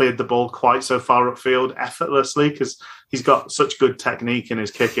cleared the ball quite so far upfield effortlessly, because he's got such good technique in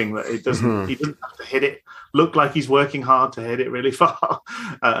his kicking that he doesn't have to hit it. Look like he's working hard to hit it really far,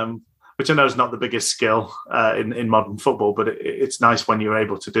 which I know is not the biggest skill in modern football, but it's nice when you're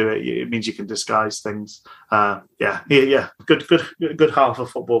able to do it. It means you can disguise things. Good half of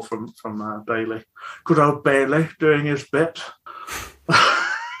football from Bailey. Good old Bailey doing his bit.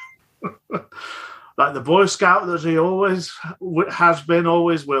 Like the Boy Scout that he always has been,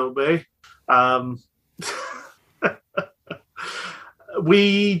 always will be.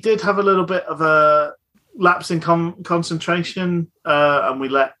 We did have a little bit of a lapse in concentration, and we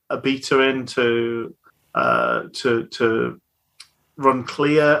let a beater in to run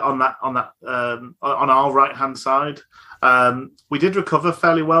clear on our right hand side. We did recover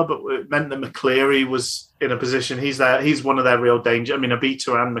fairly well, but it meant that McCleary was in a position. He's there. He's one of their real danger. I mean,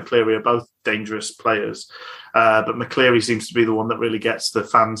 Abita and McCleary are both dangerous players, but McCleary seems to be the one that really gets the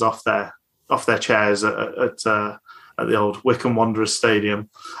fans off their chairs at the old Wycombe Wanderers Stadium.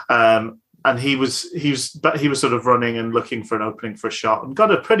 And he was sort of running and looking for an opening for a shot, and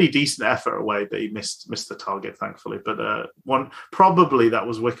got a pretty decent effort away, but he missed the target, thankfully. But probably that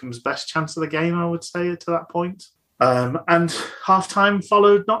was Wycombe's best chance of the game, I would say, to that point. And half-time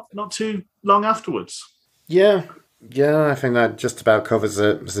followed not too long afterwards. Yeah, I think that just about covers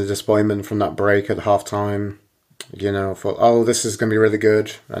it. It was a disappointment from that break at half-time. You know, thought, oh, this is going to be really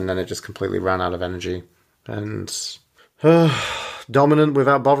good, and then it just completely ran out of energy. And dominant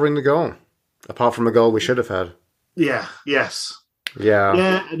without bothering the goal. Apart from a goal we should have had. Yeah, yes.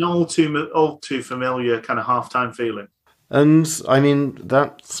 Yeah, an all too familiar kind of half-time feeling. And, I mean,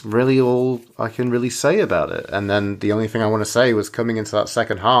 that's really all I can really say about it. And then the only thing I want to say was coming into that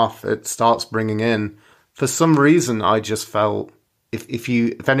second half, it starts bringing in... For some reason, I just felt...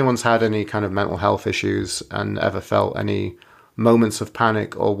 If anyone's had any kind of mental health issues and ever felt any moments of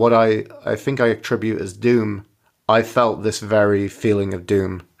panic, or what I think I attribute as doom, I felt this very feeling of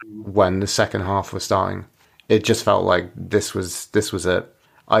doom when the second half was starting. It just felt like this was it.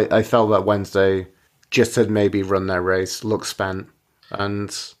 I felt that Wednesday just had maybe run their race, looked spent,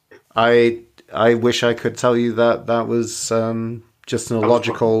 and I wish I could tell you that was just a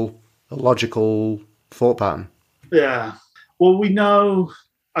logical thought pattern. Yeah. Well, we know,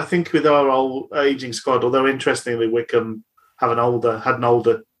 I think with our old aging squad, although interestingly Wycombe had an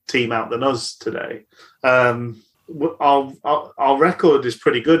older team out than us today, our record is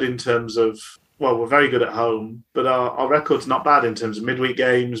pretty good in terms of, well, we're very good at home, but our record's not bad in terms of midweek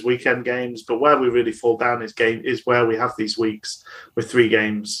games, weekend games. But where we really fall down is where we have these weeks with 3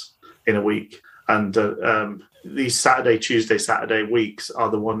 games in a week. And these Saturday, Tuesday, Saturday weeks are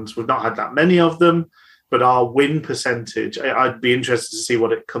the ones, we've not had that many of them, but our win percentage, I'd be interested to see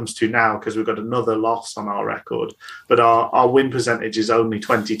what it comes to now, because we've got another loss on our record. But our win percentage is only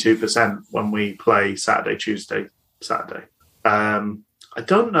 22% when we play Saturday, Tuesday, Saturday. I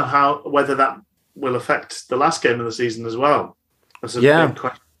don't know whether that will affect the last game of the season as well. That's a big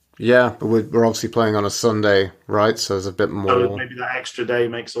question. Yeah, but we're obviously playing on a Sunday, right? So there's a bit more. So maybe that extra day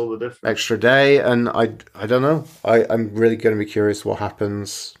makes all the difference. Extra day, and I don't know. I'm really going to be curious what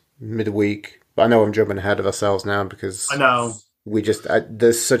happens midweek. But I know I'm jumping ahead of ourselves now, because I know we just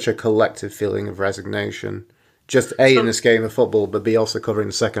there's such a collective feeling of resignation. Just in this game of football, but B also covering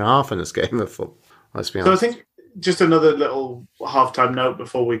the second half in this game of football. Let's be honest. So I think just another little halftime note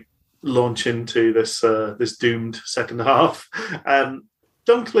before we launch into this doomed second half.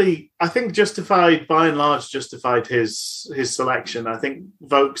 Dunkley, I think by and large justified his selection. I think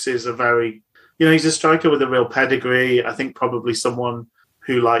Vokes is he's a striker with a real pedigree. I think probably someone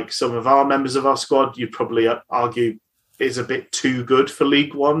who, like some of our members of our squad, you'd probably argue is a bit too good for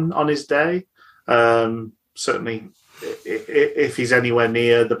League One on his day. Certainly, if he's anywhere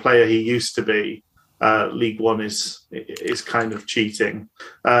near the player he used to be, League One is kind of cheating.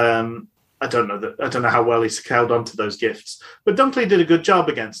 I don't know how well he's held on to those gifts, but Dunkley did a good job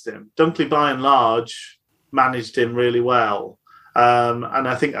against him. Dunkley, by and large, managed him really well, and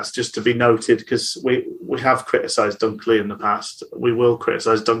I think that's just to be noted, because we have criticised Dunkley in the past. We will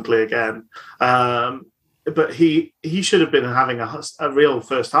criticise Dunkley again, but he should have been having a real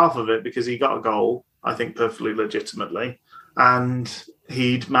first half of it, because he got a goal, I think, perfectly legitimately, and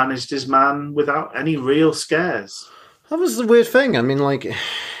he'd managed his man without any real scares. That was the weird thing. I mean, like,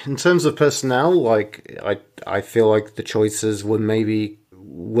 in terms of personnel, like, I feel like the choices were maybe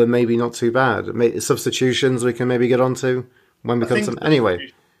not too bad. Substitutions we can maybe get onto when we come to...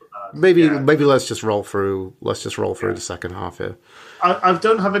 Anyway, maybe let's just roll through the second half here. I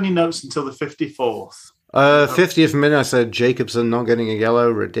don't have any notes until the 54th. 50th minute, I said Jacobson not getting a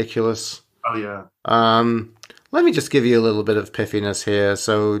yellow, ridiculous. Oh, yeah. Let me just give you a little bit of piffiness here.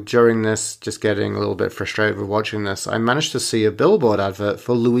 So during this, just getting a little bit frustrated with watching this, I managed to see a billboard advert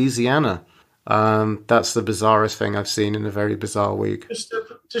for Louisiana. That's the bizarrest thing I've seen in a very bizarre week. Just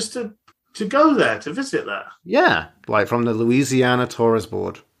to go there, to visit there? Yeah, like from the Louisiana Tourist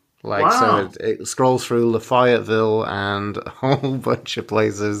Board. Like, wow. So it scrolls through Lafayetteville and a whole bunch of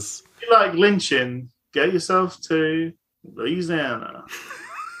places. If you like lynching, get yourself to Louisiana.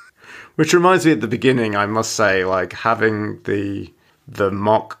 Which reminds me at the beginning, I must say, like having the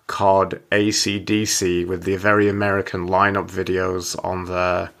mock COD AC/DC with the very American lineup videos on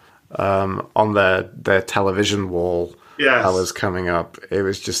their television wall. Yes. That was coming up. It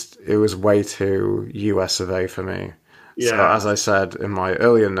was way too US of A for me. Yeah. So as I said in my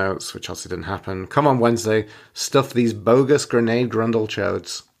earlier notes, which also didn't happen, come on Wednesday, stuff these bogus grenade grundle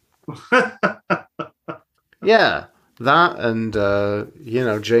chodes. Yeah, that and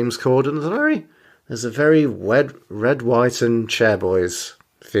James Corden. There's a very red, white, and chairboys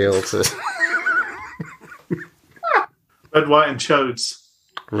feel to red, white, and chodes.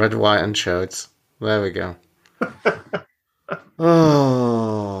 Red, white, and chodes. There we go.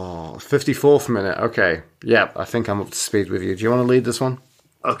 Oh, 54th minute. Okay. Yeah, I think I'm up to speed with you. Do you want to lead this one?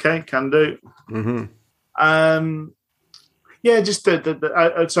 Okay, can do. Mm-hmm. Yeah, just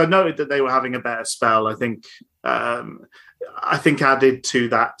so I noted that they were having a better spell. I think added to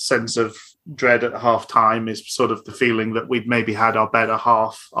that sense of dread at half time is sort of the feeling that we'd maybe had our better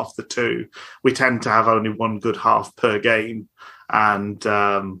half off the two. We tend to have only one good half per game. And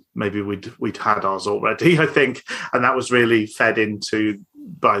maybe we'd had ours already, I think, and that was really fed into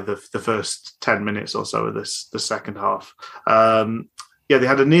by the first 10 minutes or so of the second half. They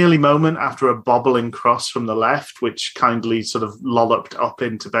had a nearly moment after a bobbling cross from the left, which kindly sort of lolloped up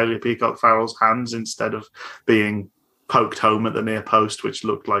into Bailey Peacock-Farrell's hands instead of being poked home at the near post, which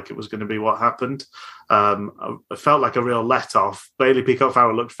looked like it was going to be what happened. It felt like a real let-off. Bailey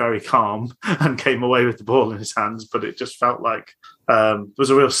Peacock-Farrell looked very calm and came away with the ball in his hands, but it just felt like there was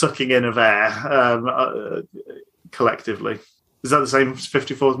a real sucking in of air collectively. Is that the same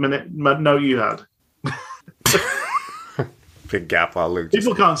 54th minute note you had? Big gap while Luke.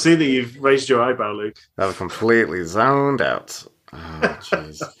 People can't see that you've raised your eyebrow, Luke. I was completely zoned out. Oh,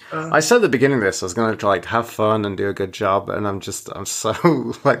 jeez. I said at the beginning of this I was going to have fun and do a good job, and I'm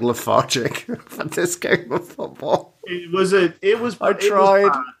so lethargic for this game of football. I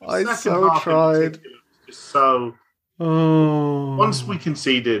tried. Once we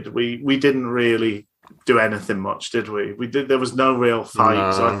conceded, we didn't really do anything much, did we? There was no real fight.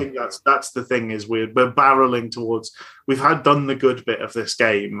 No. So I think that's the thing is we're barreling towards. We've done the good bit of this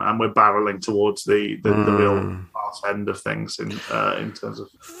game, and we're barreling towards the real arse end of things in terms of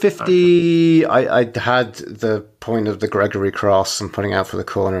 50. I had the point of the Gregory cross and putting out for the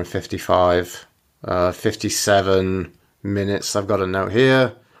corner in 55. 57 minutes. I've got a note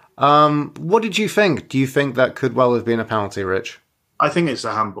here. What did you think? Do you think that could well have been a penalty, Rich? I think it's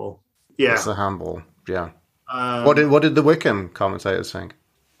a handball. Yeah, it's a handball. Yeah. What did the Wickham commentators think?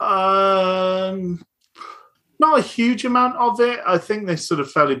 Not a huge amount of it. I think they sort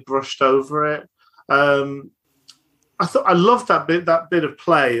of fairly brushed over it. I loved that bit of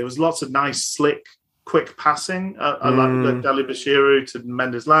play. There was lots of nice, slick, quick passing. I like Deli Bashiru to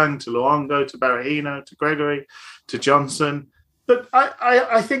Mendes Lang, to Luongo, to Berahino, to Gregory, to Johnson. But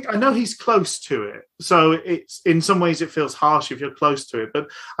I think I know he's close to it, so it's in some ways it feels harsh if you're close to it. But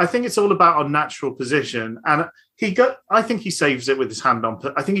I think it's all about our natural position, and I think he saves it with his hand on.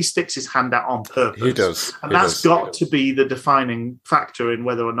 I think he sticks his hand out on purpose. He does, and that's got to be the defining factor in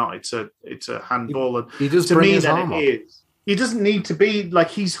whether or not it's a handball. And he does to bring me, his that arm it up. is. He doesn't need to be like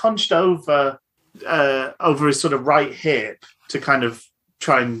he's hunched over his sort of right hip to kind of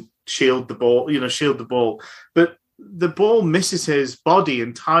try and shield the ball, but the ball misses his body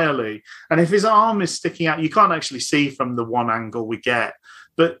entirely. And if his arm is sticking out, you can't actually see from the one angle we get,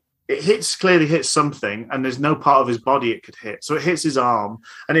 but it clearly hits something, and there's no part of his body it could hit. So it hits his arm,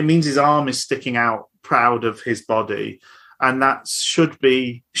 and it means his arm is sticking out proud of his body. And that should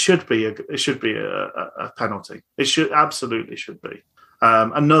be a penalty. It absolutely should be.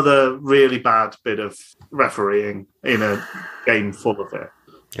 Another really bad bit of refereeing in a game full of it.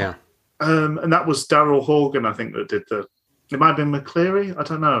 Yeah. And that was Daryl Horgan, I think, that did it might have been McCleary. I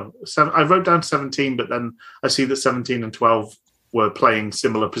don't know. I wrote down 17, but then I see that 17 and 12 were playing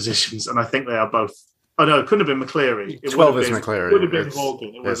similar positions, and I think they are both. Oh, no, it couldn't have been McCleary. 12 is McCleary. It would have been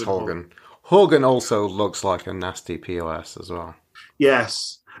Horgan. It's Horgan. Horgan also looks like a nasty POS as well.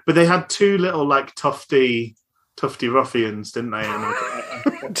 Yes, but they had two little, tufty ruffians, didn't they?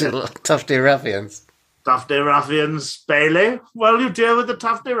 Tufty ruffians. Tufty Ruffians, Bailey. Will you deal with the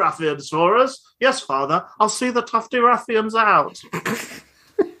Tufty Ruffians for us? Yes, Father. I'll see the Tufty Ruffians out.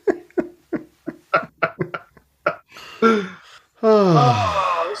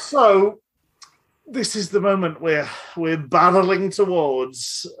 So this is the moment we're battling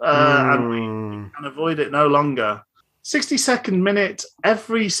towards, and we can avoid it no longer. 62nd minute,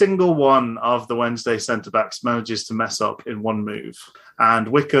 every single one of the Wednesday centre-backs manages to mess up in one move, and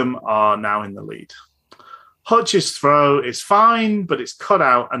Wycombe are now in the lead. Hutch's throw is fine, but it's cut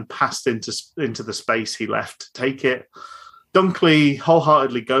out and passed into the space he left to take it. Dunkley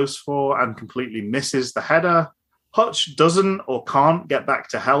wholeheartedly goes for and completely misses the header. Hutch doesn't or can't get back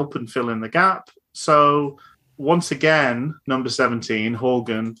to help and fill in the gap. So once again, number 17,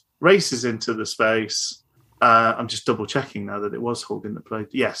 Horgan, races into the space. I'm just double checking now that it was Horgan that played.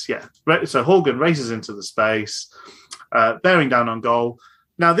 Yes, yeah. So Horgan races into the space, bearing down on goal.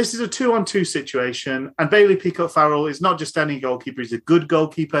 Now, this is a 2-on-2 situation, and Bailey Peacock-Farrell is not just any goalkeeper. He's a good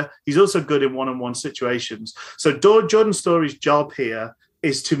goalkeeper. He's also good in one-on-one situations. So Jordan Story's job here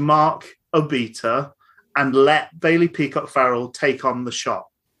is to mark Obita and let Bailey Peacock-Farrell take on the shot.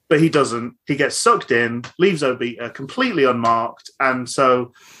 But he doesn't. He gets sucked in, leaves Obita completely unmarked, and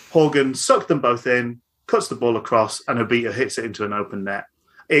so Horgan sucked them both in, cuts the ball across, and Obita hits it into an open net.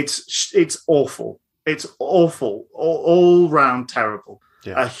 It's awful. It's awful. All round terrible.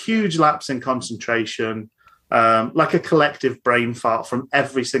 Yeah. A huge lapse in concentration, like a collective brain fart from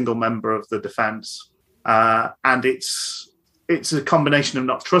every single member of the defence. And it's a combination of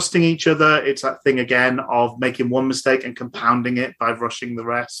not trusting each other. It's that thing again of making one mistake and compounding it by rushing the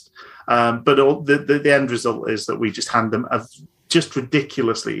rest. But the end result is that we just hand them a just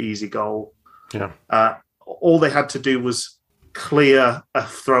ridiculously easy goal. Yeah. All they had to do was clear a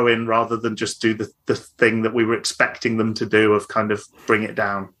throw in rather than just do the thing that we were expecting them to do of kind of bring it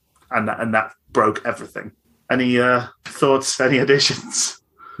down, and that broke everything. Any thoughts, any additions?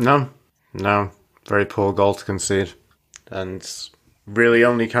 No, very poor goal to concede, and really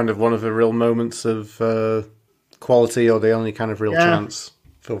only kind of one of the real moments of quality, or the only kind of real chance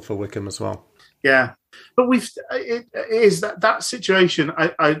for Wycombe as well. Yeah, but it is that situation.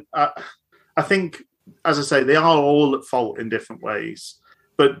 I think, as I say, they are all at fault in different ways.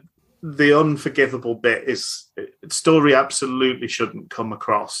 But the unforgivable bit is Story absolutely shouldn't come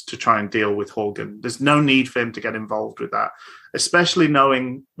across to try and deal with Horgan. There's no need for him to get involved with that, especially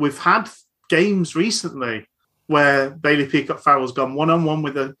knowing we've had games recently where Bailey Peacock-Farrell's gone one-on-one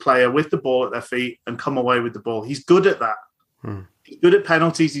with a player with the ball at their feet and come away with the ball. He's good at that. He's good at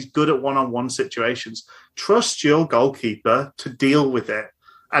penalties. He's good at one-on-one situations. Trust your goalkeeper to deal with it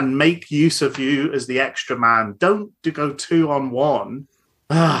and make use of you as the extra man. Don't go 2-on-1.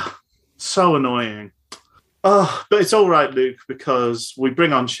 So annoying. But it's all right, Luke, because we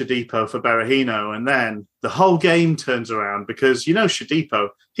bring on Shadipo for Berahino, and then the whole game turns around because, Shadipo,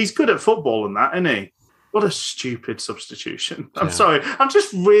 he's good at football and that, isn't he? What a stupid substitution. I'm sorry. I'm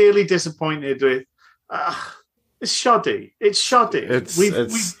just really disappointed with... it's shoddy. It's shoddy. We've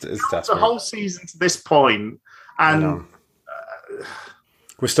got the whole season to this point, and...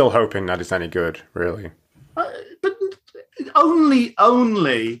 we're still hoping that it's any good, really. But only...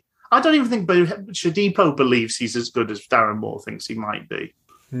 I don't even think Shadipo believes he's as good as Darren Moore thinks he might be.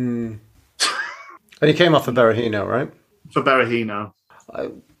 And he came off for Berahino, right? For Berahino.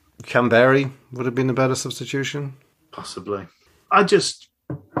 Canberry would have been the better substitution? Possibly. I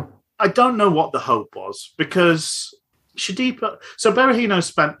don't know what the hope was, because Shadipo... So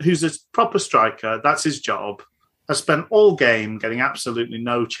Berahino who's a proper striker, that's his job, has spent all game getting absolutely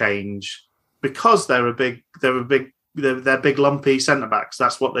no change because they're big lumpy centre-backs.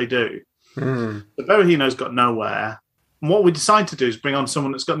 That's what they do. But Berahino's got nowhere. And what we decide to do is bring on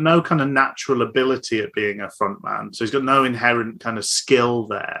someone that's got no kind of natural ability at being a front man. So he's got no inherent kind of skill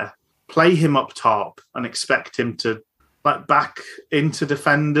there. Play him up top and expect him to back into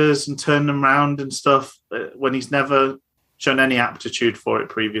defenders and turn them around and stuff when he's never shown any aptitude for it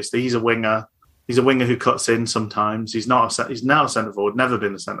previously. He's a winger. He's a winger who cuts in sometimes. He's now a centre forward, never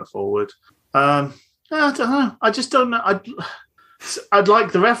been a centre forward. I don't know. I just don't know. I'd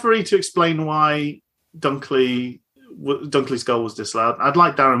like the referee to explain why Dunkley's goal was disallowed. I'd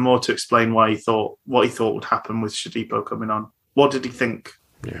like Darren Moore to explain what he thought would happen with Shadipo coming on. What did he think?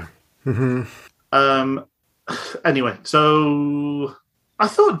 Yeah. Anyway, so I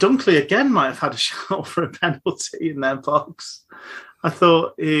thought Dunkley again might have had a shout for a penalty in their box. I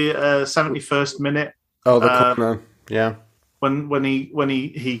thought 71st minute. Oh, the corner. Yeah. When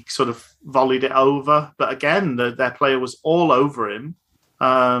he sort of volleyed it over, but again, their player was all over him.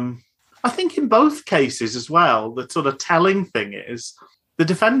 I think in both cases as well, the sort of telling thing is the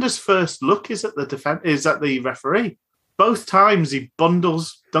defender's first look is at the referee. Both times he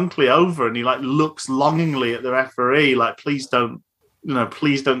bundles Dunkley over and he like looks longingly at the referee, like please don't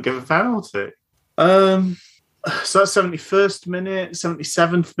give a penalty. So that's 71st minute,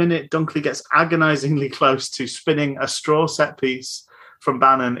 77th minute. Dunkley gets agonisingly close to spinning a straw set piece from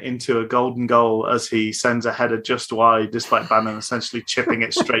Bannon into a golden goal as he sends a header just wide, despite Bannon essentially chipping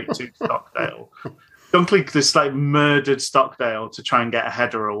it straight to Stockdale. Dunkley just like murdered Stockdale to try and get a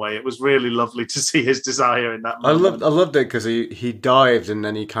header away. It was really lovely to see his desire in that moment. I loved it because he dived and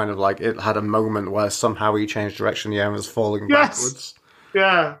then he kind of like it had a moment where somehow he changed direction. The air was falling backwards.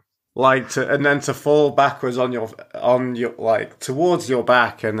 Yeah. And then to fall backwards on your like towards your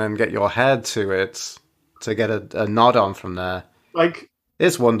back and then get your head to it to get a nod on from there. Like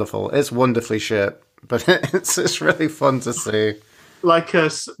it's wonderful. It's wonderfully shit, but it's really fun to see. Like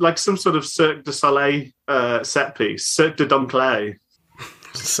some sort of Cirque du Soleil set piece, Cirque du Dunkley.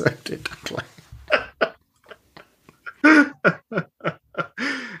 Cirque du Dunkley.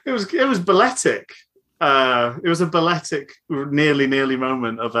 It was balletic. It was a balletic, nearly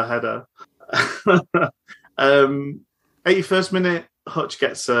moment of a header. 81st minute, Hutch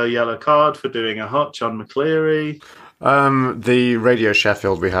gets a yellow card for doing a hutch on McCleary. The Radio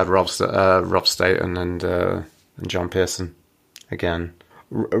Sheffield, we had Rob Staten and John Pearson. Again,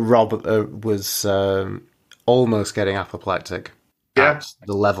 Rob was almost getting apoplectic at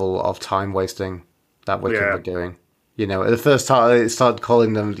the level of time wasting that Wycombe were doing. You know, at the first time it started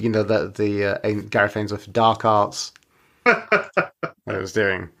calling them, you know, the Gareth Ainsworth dark arts. What it was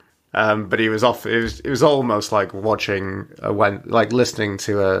doing, but he was off. It was almost like watching listening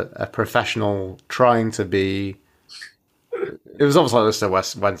to a professional trying to be. It was almost like listening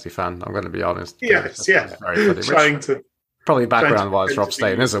to a Wednesday fan. I'm going to be honest. Yes, yeah. Very funny. Probably background-wise, Rob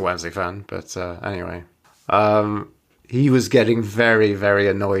Staten is a Wednesday fan, but anyway. He was getting very, very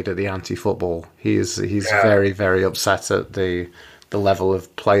annoyed at the anti-football. He's very, very upset at the level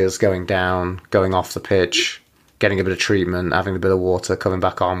of players going down, going off the pitch, getting a bit of treatment, having a bit of water, coming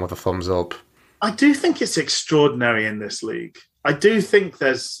back on with a thumbs up. I do think it's extraordinary in this league. I think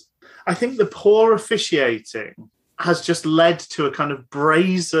the poor officiating has just led to a kind of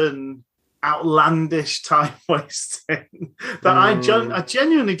brazen, outlandish time wasting that I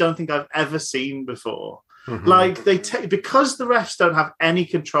genuinely don't think I've ever seen before. Mm-hmm. Like because the refs don't have any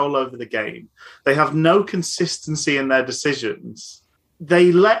control over the game, they have no consistency in their decisions.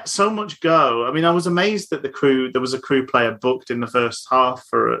 They let so much go. I mean, I was amazed that there was a crew player booked in the first half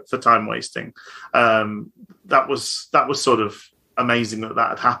for time wasting. That was sort of amazing that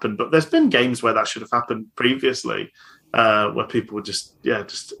had happened. But there's been games where that should have happened previously, where people were just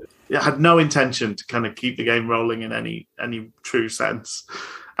had no intention to kind of keep the game rolling in any true sense.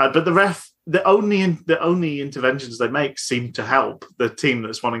 But the only interventions they make seem to help the team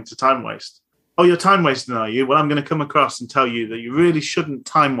that's wanting to time waste. Oh, you're time wasting, are you? Well, I'm going to come across and tell you that you really shouldn't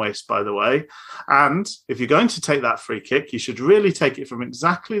time waste, by the way. And if you're going to take that free kick, you should really take it from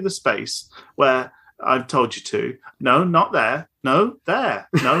exactly the space where I've told you to. No, not there. No, there.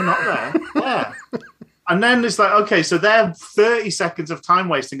 No, not there. There. And then it's like, okay, so their 30 seconds of time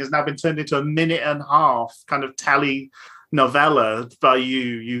wasting has now been turned into a minute and a half kind of novella by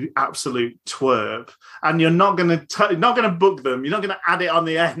you absolute twerp. And you're not going to book them. You're not going to add it on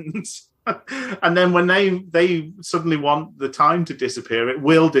the end. And then when they suddenly want the time to disappear, it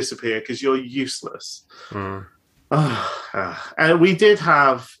will disappear because you're useless. And we did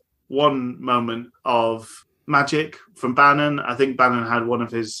have one moment of magic from Bannon. I think Bannon had one of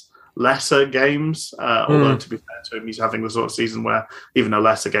his lesser games, although to be fair to him, he's having the sort of season where even a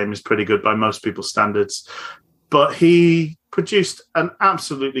lesser game is pretty good by most people's standards. But he produced an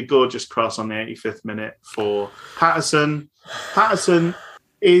absolutely gorgeous cross on the 85th minute for Patterson. Patterson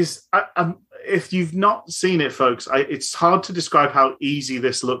is, if you've not seen it, folks, it's hard to describe how easy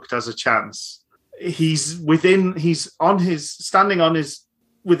this looked as a chance. He's with his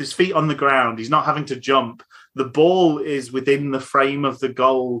feet on the ground. He's not having to jump. The ball is within the frame of the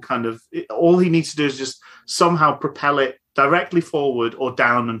goal. All he needs to do is just somehow propel it directly forward or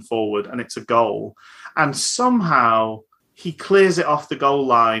down and forward, and it's a goal. And somehow he clears it off the goal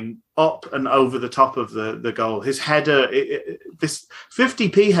line, up and over the top of the goal. His header, this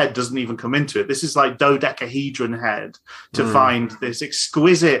 50p head doesn't even come into it. This is like dodecahedron head to find this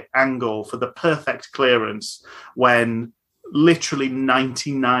exquisite angle for the perfect clearance when literally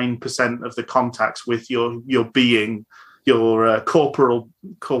 99% of the contacts with your being, your corporal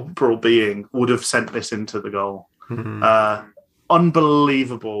being would have sent this into the goal.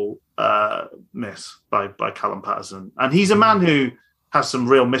 Unbelievable miss by Callum Patterson. And he's a man who has some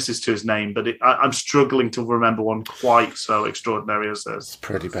real misses to his name, but I'm struggling to remember one quite so extraordinary as this. It's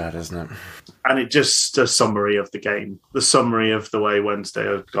pretty bad, isn't it? And it just a summary of the game, the summary of the way Wednesday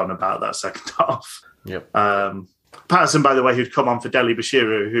had gone about that second half. Yep. Patterson, by the way, who'd come on for Deli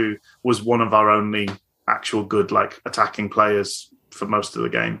Bashiru, who was one of our only actual good attacking players for most of the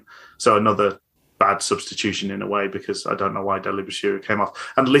game. So another bad substitution in a way, because I don't know why Deli Bashiru came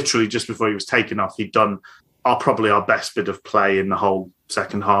off. And literally just before he was taken off, he'd done probably our best bit of play in the whole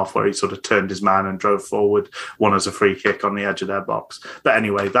second half, where he sort of turned his man and drove forward, won as a free kick on the edge of their box. But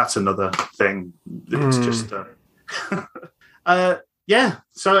anyway, that's another thing. It's just... yeah.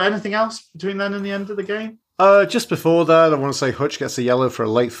 So anything else between then and the end of the game? Just before that, I want to say Hutch gets a yellow for a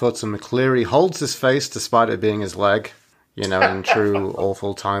late foot, and McCleary holds his face despite it being his leg, in true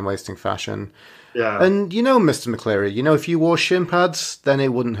awful time-wasting fashion. Yeah. And Mr. McCleary, if you wore shin pads, then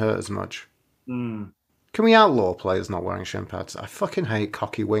it wouldn't hurt as much. Mm. Can we outlaw players not wearing shin pads? I fucking hate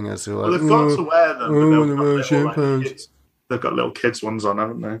cocky wingers who are they've got to wear them. But they've got little kids' ones on,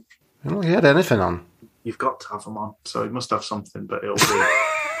 haven't they? Well, he had anything on. You've got to have them on, so he must have something, but it'll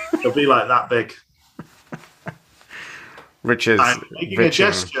be like that big. I'm making a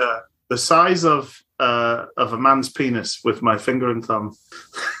gesture the size of a man's penis with my finger and thumb.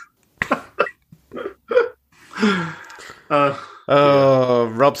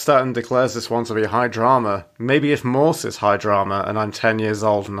 Rob Staton declares this one to be high drama. Maybe if Morse is high drama, and I'm 10 years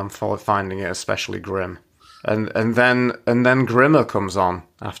old and I'm finding it especially grim. And then Grimmer comes on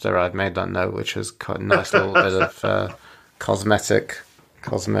after I'd made that note, which has got a nice little bit of cosmetic,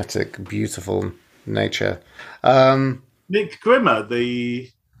 beautiful nature. Nick Grimmer, the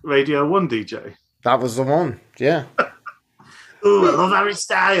Radio 1 DJ. That was the one, yeah. Oh, I love Harry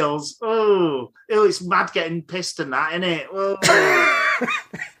Styles. Oh, it's mad getting pissed and that, isn't it?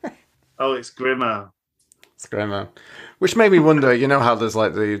 Oh, it's Grimmer. It's Grimmer. Which made me wonder, how there's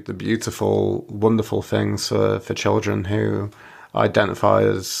the beautiful, wonderful things for children who identify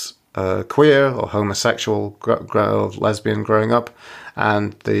as queer or homosexual or lesbian growing up,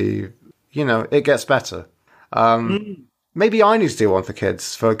 and it gets better. Maybe I need to do one for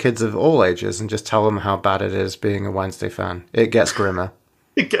kids of all ages, and just tell them how bad it is being a Wednesday fan. It gets grimmer.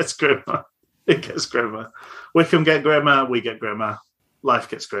 It gets grimmer. Wickham get grimmer, we get grimmer. Life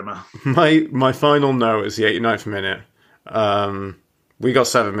gets grimmer. My final note is the 89th minute. We got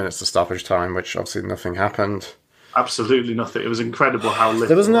 7 minutes to stoppage time, which obviously nothing happened. Absolutely nothing. It was incredible how little.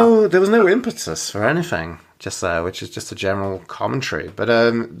 There was no impetus for anything just there, which is just a general commentary. But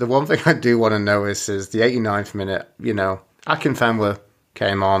the one thing I do want to notice is the 89th minute. Akinfenwa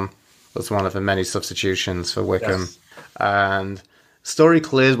came on as one of the many substitutions for Wickham, and Story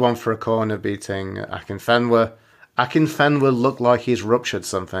cleared one for a corner, beating Akinfenwa. Akinfenwa looked like he's ruptured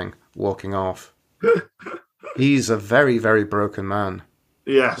something walking off. He's a very, very broken man.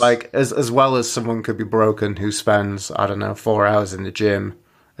 Yes. As well as someone could be broken who spends, 4 hours in the gym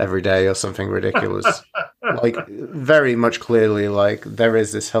every day or something ridiculous. Very much clearly, there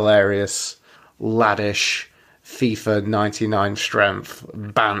is this hilarious, laddish, FIFA 99 strength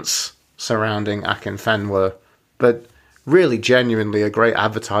bants surrounding Akinfenwa. But really, genuinely, a great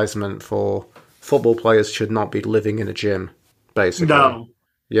advertisement for football players should not be living in a gym, basically. No.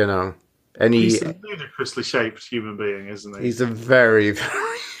 He's a ludicrously shaped human being, isn't he? He's a very,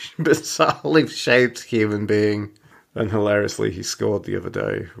 very bizarrely shaped human being. And hilariously, he scored the other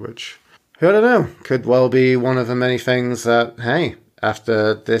day, which, I don't know, could well be one of the many things that, hey,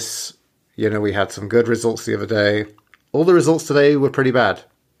 after this, we had some good results the other day. All the results today were pretty bad,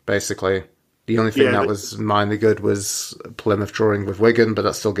 basically. The only thing that was mildly good was Plymouth drawing with Wigan, but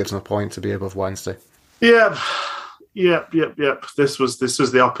that still gives them a point to be above Wednesday. Yeah. Yep. This was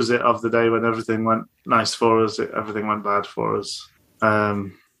the opposite of the day when everything went nice for us. Everything went bad for us.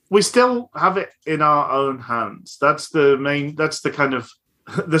 We still have it in our own hands. That's the kind of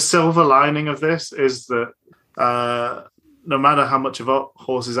the silver lining of this is that no matter how much of a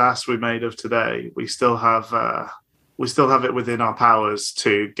horse's ass we made of today, we still have it within our powers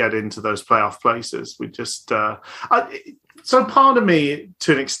to get into those playoff places. We just so part of me,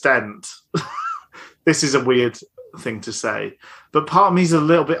 to an extent, this is a weird thing to say, but part of me is a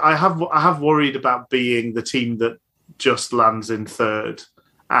little bit. I have worried about being the team that just lands in third,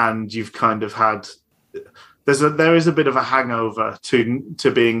 and you've kind of had. There is a bit of a hangover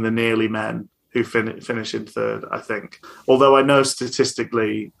to being the nearly men who finish in third. I think, although I know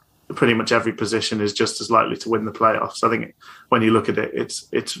statistically, pretty much every position is just as likely to win the playoffs. I think when you look at it,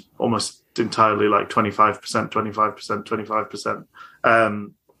 it's almost entirely 25%, 25%,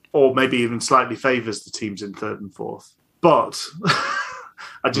 25%. Or maybe even slightly favours the teams in third and fourth. But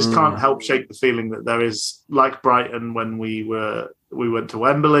I just can't help shake the feeling that there is, like Brighton when we went to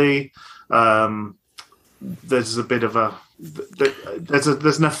Wembley. There's a bit of there's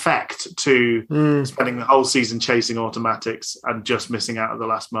an effect to spending the whole season chasing automatics and just missing out at the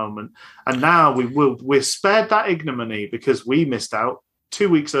last moment. And now we're spared that ignominy because we missed out 2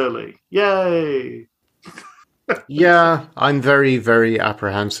 weeks early. Yay! Yeah, I'm very, very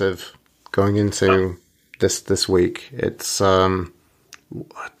apprehensive going into this week. It's I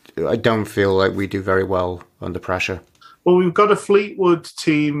don't feel like we do very well under pressure. Well, we've got a Fleetwood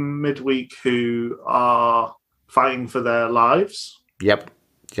team midweek who are fighting for their lives. Yep.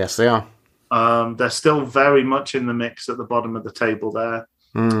 Yes, they are. They're still very much in the mix at the bottom of the table there.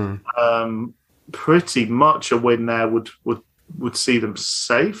 Pretty much a win there would see them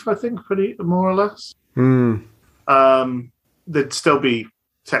safe, I think, pretty more or less. They'd still be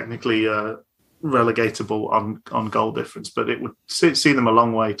technically relegatable on goal difference, but it would see them a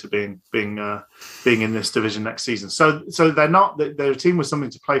long way to being in this division next season. So they're a team with something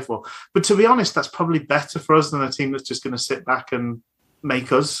to play for. But to be honest, that's probably better for us than a team that's just going to sit back and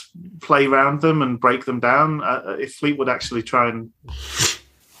make us play around them and break them down. If Fleetwood actually try and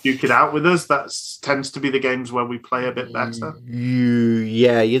duke it out with us, that tends to be the games where we play a bit better.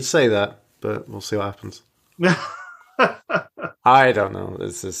 You'd say that, but we'll see what happens. I don't know.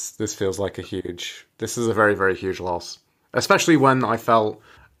 This feels like this is a very, very huge loss. Especially when I felt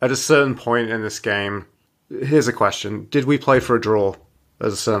at a certain point in this game. Here's a question. Did we play for a draw at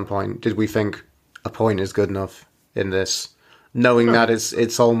a certain point? Did we think a point is good enough in this? Knowing that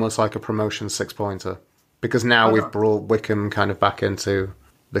it's almost like a promotion 6-pointer. Because now we've brought Wickham kind of back into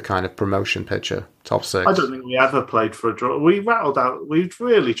the kind of promotion picture, top 6. I don't think we ever played for a draw. We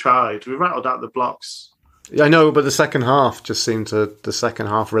really tried. We rattled out the blocks. I know, but the second half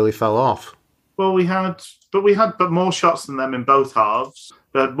really fell off. Well, we had more shots than them in both halves.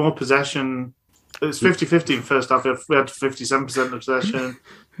 We had more possession. It was 50-50 in the first half. We had 57% of possession.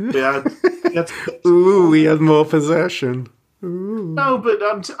 We had more possession. Ooh. No, but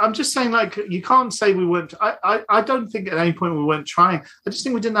I'm just saying, like, you can't say we weren't. I don't think at any point we weren't trying. I just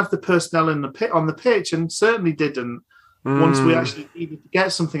think we didn't have the personnel on the pitch, and certainly didn't once we actually needed to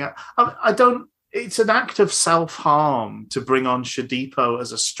get something out. I don't. It's an act of self-harm to bring on Shadipo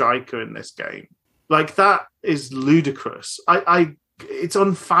as a striker in this game. Like, that is ludicrous. It's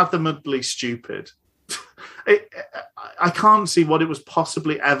unfathomably stupid. I can't see what it was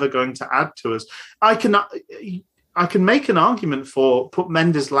possibly ever going to add to us. I can make an argument for put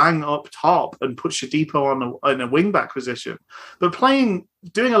Mendes-Lang up top and put Shadipo on a wing-back position. But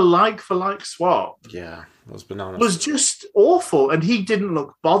doing a like-for-like swap... Yeah, it was bananas. ...was just awful. And he didn't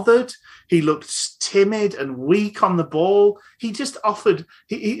look bothered. He looked timid and weak on the ball. He just offered...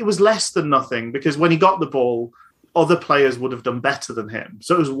 It was less than nothing, because when he got the ball, other players would have done better than him.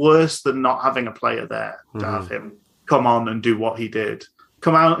 So it was worse than not having a player there to have him come on and do what he did.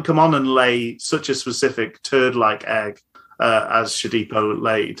 Come on and lay such a specific turd-like egg as Shadipo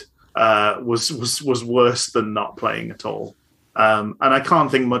laid was worse than not playing at all. And I can't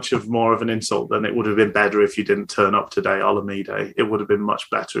think much of more of an insult than it would have been better if you didn't turn up today, Olamide. It would have been much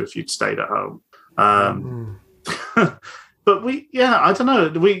better if you'd stayed at home. But I don't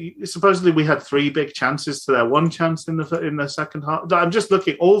know. Supposedly we had 3 big chances to their 1 chance in the second half. I'm just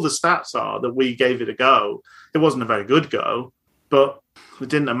looking. All the stats are that we gave it a go. It wasn't a very good go, but it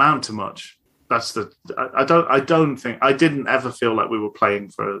didn't amount to much. I didn't ever feel like we were playing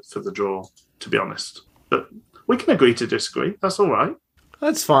for the draw, to be honest. But we can agree to disagree. That's all right.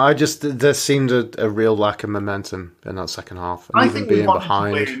 That's fine. There seemed a real lack of momentum in that second half. And I even think being we wanted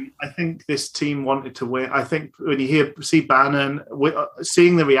behind. to win. I think this team wanted to win. I think when you see Bannon,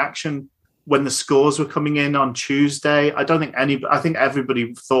 seeing the reaction when the scores were coming in on Tuesday, I think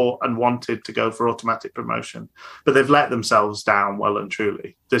everybody thought and wanted to go for automatic promotion, but they've let themselves down well and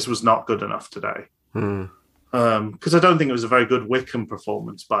truly. This was not good enough today. Because I don't think it was a very good Wickham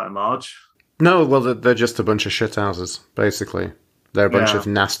performance by and large. No, well, they're just a bunch of shithouses, basically. They're a bunch of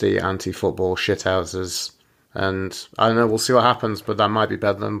nasty anti-football shithouses. And I don't know, we'll see what happens, but that might be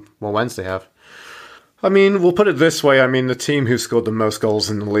better than what Wednesday have. I mean, we'll put it this way. I mean, the team who scored the most goals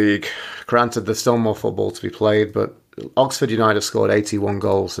in the league, granted there's still more football to be played, but Oxford United scored 81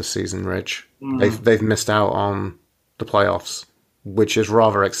 goals this season, Rich. They've missed out on the playoffs, which is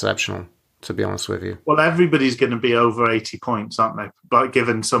rather exceptional, to be honest with you. Well, everybody's going to be over 80 points, aren't they? But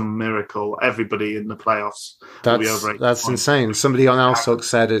given some miracle, everybody in the playoffs will be over 80 points. That's insane. Somebody on Outlook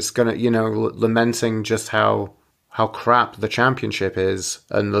said it's going to, lamenting just how crap the championship is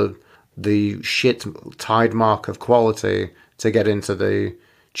and the shit tide mark of quality to get into the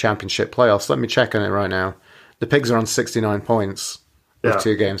championship playoffs. Let me check on it right now. The Pigs are on 69 points with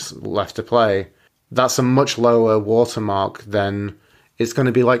 2 games left to play. That's a much lower watermark than it's going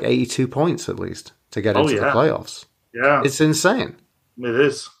to be like 82 points at least to get into the playoffs. Yeah, it's insane. It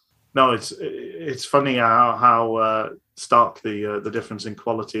is. No, it's funny how stark the difference in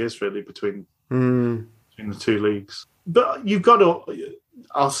quality is really between the 2 leagues. But you've got to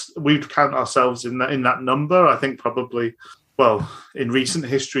we'd count ourselves in that number. I think probably, well, in recent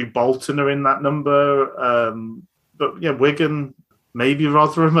history, Bolton are in that number. But yeah, Wigan, maybe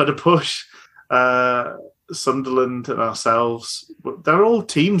Rotherham at a push. Sunderland and ourselves, they're all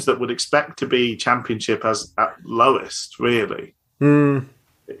teams that would expect to be Championship as at lowest, really.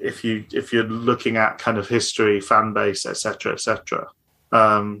 If you're looking at kind of history, fan base, etc., etc.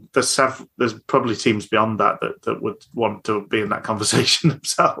 There's probably teams beyond that would want to be in that conversation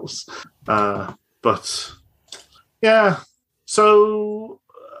themselves. But yeah, so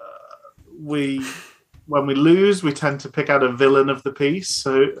when we lose, we tend to pick out a villain of the piece.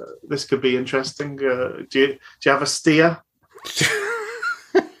 So this could be interesting. Do you have a steer?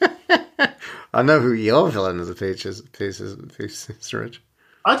 I know who your villain of the piece is, Rich.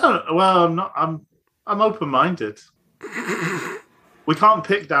 I don't. Well, I'm not. I'm open-minded. We can't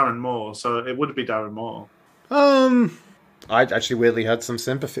pick Darren Moore, so it would be Darren Moore. I actually weirdly had some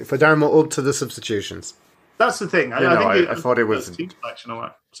sympathy for Darren Moore up to the substitutions. That's the thing. I thought it was team selection. Or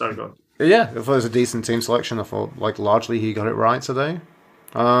what? Sorry, go on. Yeah, I thought it was a decent team selection. I thought, like, largely he got it right today.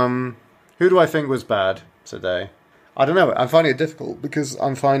 Who do I think was bad today? I don't know. I'm finding it difficult because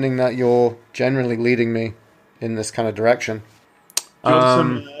I'm finding that you're generally leading me in this kind of direction.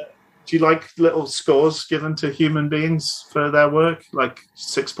 Do you like little scores given to human beings for their work, like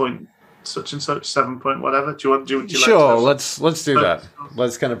 6 point such and such, 7 point whatever? Do you like? Sure, let's do that.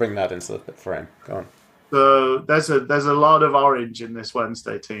 Let's kind of bring that into the frame. Go on. So there's a lot of orange in this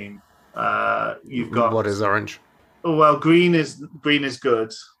Wednesday team. You've got what is orange? Oh, well, green is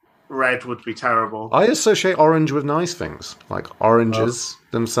good. Red would be terrible. I associate orange with nice things, like oranges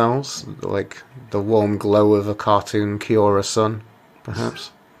themselves, like the warm glow of a cartoon Kiora sun,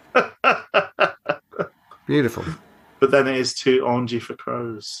 perhaps. Beautiful. But then it is too orangey for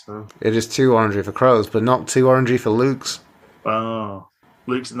crows. So. It is too orangey for crows, but not too orangey for Lukes. Oh,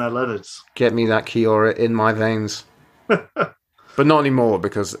 Lukes and their leathers. Get me that Kiora in my veins. But not anymore,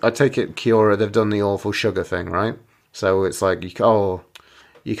 because I take it Kiora, they've done the awful sugar thing, right? So it's like, you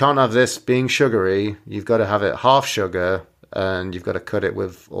can't have this being sugary. You've got to have it half sugar, and you've got to cut it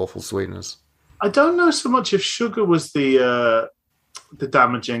with awful sweeteners. I don't know so much if sugar was the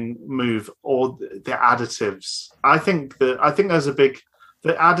damaging move or the additives. I think there's the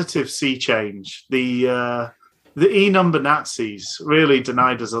additive sea change. The E number Nazis really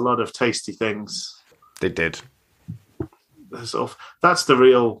denied us a lot of tasty things. They did. That's the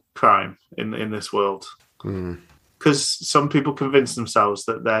real crime in this world. Because some people convinced themselves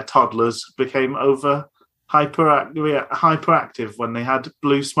that their toddlers became hyperactive when they had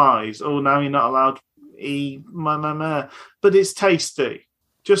blue smiles. Oh, now you're not allowed but it's tasty.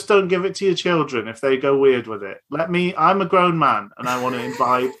 Just don't give it to your children if they go weird with it. I'm a grown man and I want to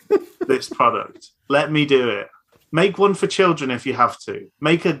imbibe this product. Let me do it. Make one for children if you have to.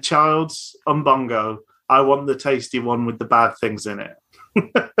 Make a child's umbongo. I want the tasty one with the bad things in it.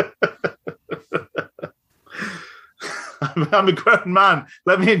 I'm a grown man.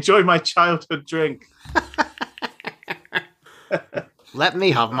 Let me enjoy my childhood drink. Let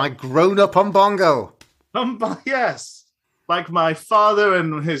me have my grown-up umbongo. Yes. Like my father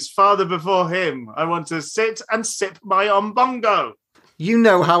and his father before him. I want to sit and sip my umbongo. You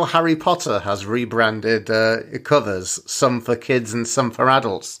know how Harry Potter has rebranded covers, some for kids and some for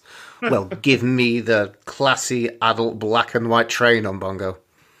adults. Well, give me the classy adult black and white train umbongo.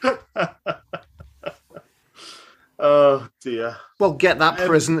 Oh dear. Well, get that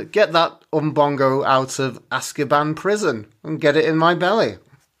umbongo out of Azkaban prison and get it in my belly.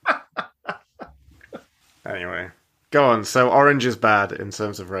 Anyway, go on. So orange is bad in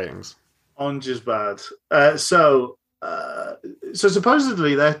terms of ratings. Orange is bad. So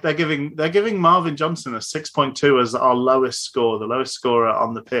supposedly they're giving Marvin Johnson a 6.2 as our lowest score, the lowest scorer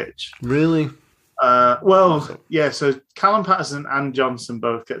on the pitch. Really? Well, yeah. So Callum Patterson and Johnson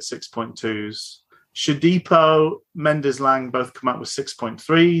both get 6.2s. Shadipo, Mendes Lang both come out with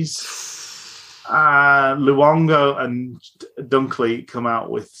 6.3s. Luongo and Dunkley come out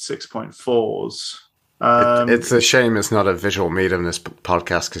with 6.4s. It's a shame it's not a visual medium, this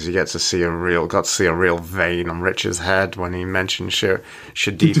podcast, because you got to see a real vein on Rich's head when he mentioned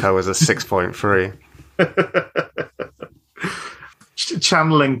Shadipo as a 6.3.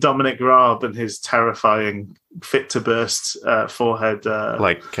 Channeling Dominic Raab and his terrifying fit to burst forehead,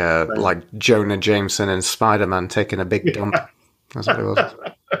 like Jonah Jameson in Spider-Man taking a big dump. That's what it was.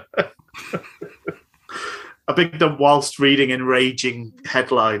 I picked them whilst reading enraging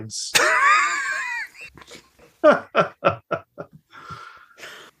headlines.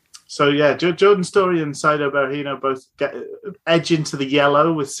 So yeah, Jordan Story and Saido Berahino both get edge into the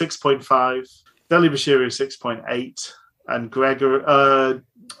yellow with 6.5. Deli Bashiru 6.8, and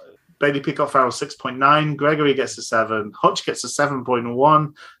Bailey Peacock Farrell 6.9. Gregory gets a 7. Hutch gets a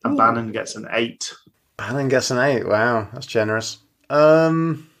 7.1, and Bannon gets an 8. Bannon gets an 8. Wow, that's generous.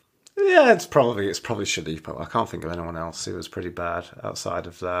 Yeah, it's probably Shadipo. I can't think of anyone else who was pretty bad outside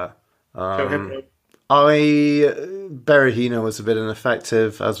of that. Berahino was a bit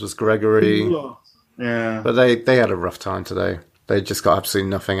ineffective, as was Gregory. Yeah, but they had a rough time today. They just got absolutely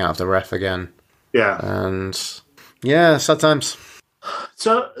nothing out of the ref again. Yeah, and yeah, sad times.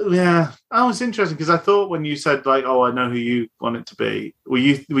 So yeah, that was interesting because I thought when you said like, "Oh, I know who you want it to be," were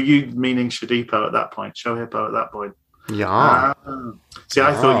you meaning Shadipo at that point, Shohippo at that point? Yeah. See,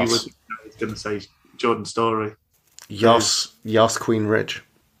 I thought you were going to say Jordan Story. Yas Queen Ridge.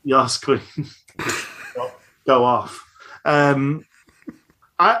 Yas Queen. Go off.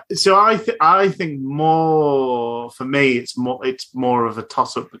 I think more for me. It's more of a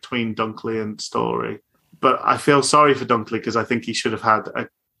toss up between Dunkley and Story. But I feel sorry for Dunkley because I think he should have had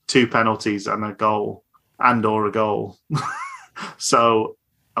 2 penalties and a goal or a goal. So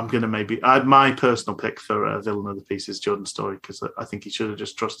I'm going to my personal pick for Villain of the Piece is Jordan Story because I think he should have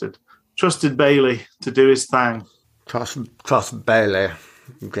just trusted Bailey to do his thing. Trust Bailey.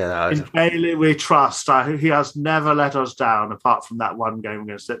 Get out. In Bailey we trust. He has never let us down apart from that one game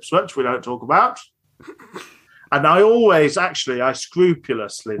against Ipswich we don't talk about. And I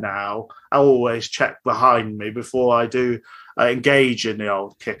scrupulously now, I always check behind me before I do engage in the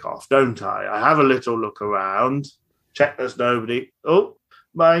old kickoff, don't I? I have a little look around, check there's nobody. Oh,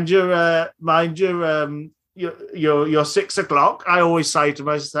 mind your 6 o'clock. I always say to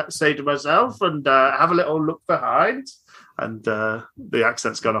myself, and have a little look behind. And the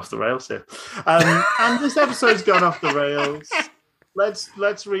accent's gone off the rails here. And this episode's gone off the rails.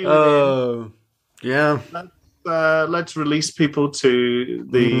 Let's reel it in. Yeah. Let's release people to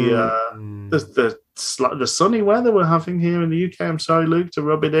the sunny weather we're having here in the UK. I'm sorry, Luke, to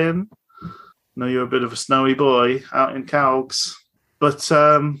rub it in. I know you're a bit of a snowy boy out in Calgs. But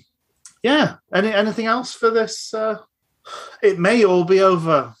yeah, anything else for this? It may all be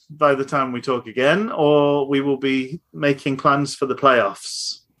over by the time we talk again, or we will be making plans for the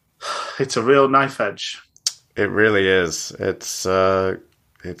playoffs. It's a real knife edge. It really is. It's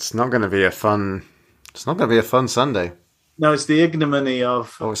not going to be a fun. It's not going to be a fun Sunday. No, it's the ignominy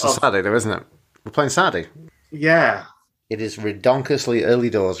of. Oh, it's a Saturday, though, isn't it? We're playing Saturday. Yeah. It is redonkulously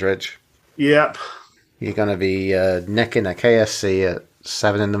early doors, Rich. Yep. You're going to be necking a KFC at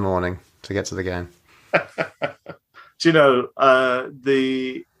 7 in the morning to get to the game. Do you know,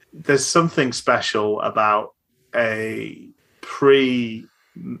 there's something special about a pre-noon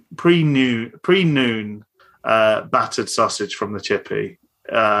battered sausage from the chippy.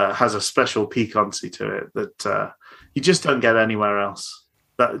 Has a special piquancy to it that you just don't get anywhere else.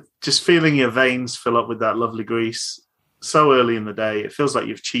 That just feeling your veins fill up with that lovely grease so early in the day, it feels like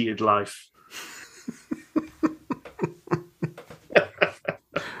you've cheated life.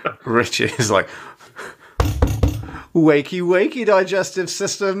 Richie is like, wakey, digestive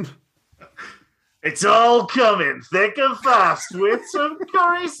system. It's all coming thick and fast with some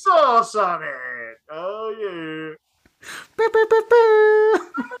curry sauce on it. Oh, yeah.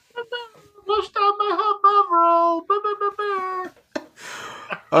 Push down my hot roll.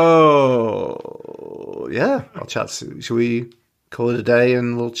 Oh, yeah. I'll chat. Should we call it a day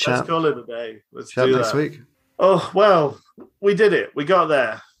and we'll chat? Let's call it a day. Let's chat do next that. week. Oh, well, we did it. We got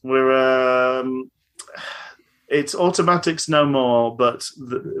there. We're it's automatics no more, but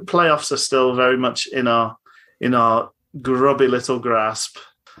the playoffs are still very much in our grubby little grasp.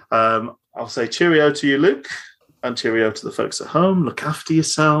 I'll say cheerio to you, Luke, and cheerio to the folks at home. Look after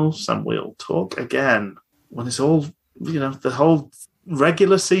yourselves, and we'll talk again when it's all, the whole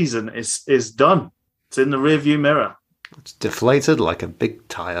regular season is done. It's in the rearview mirror. It's deflated like a big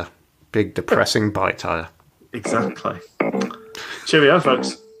tire, big depressing bike tire. Exactly. Cheerio,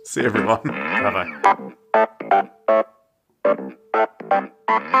 folks. See you, everyone. Bye-bye.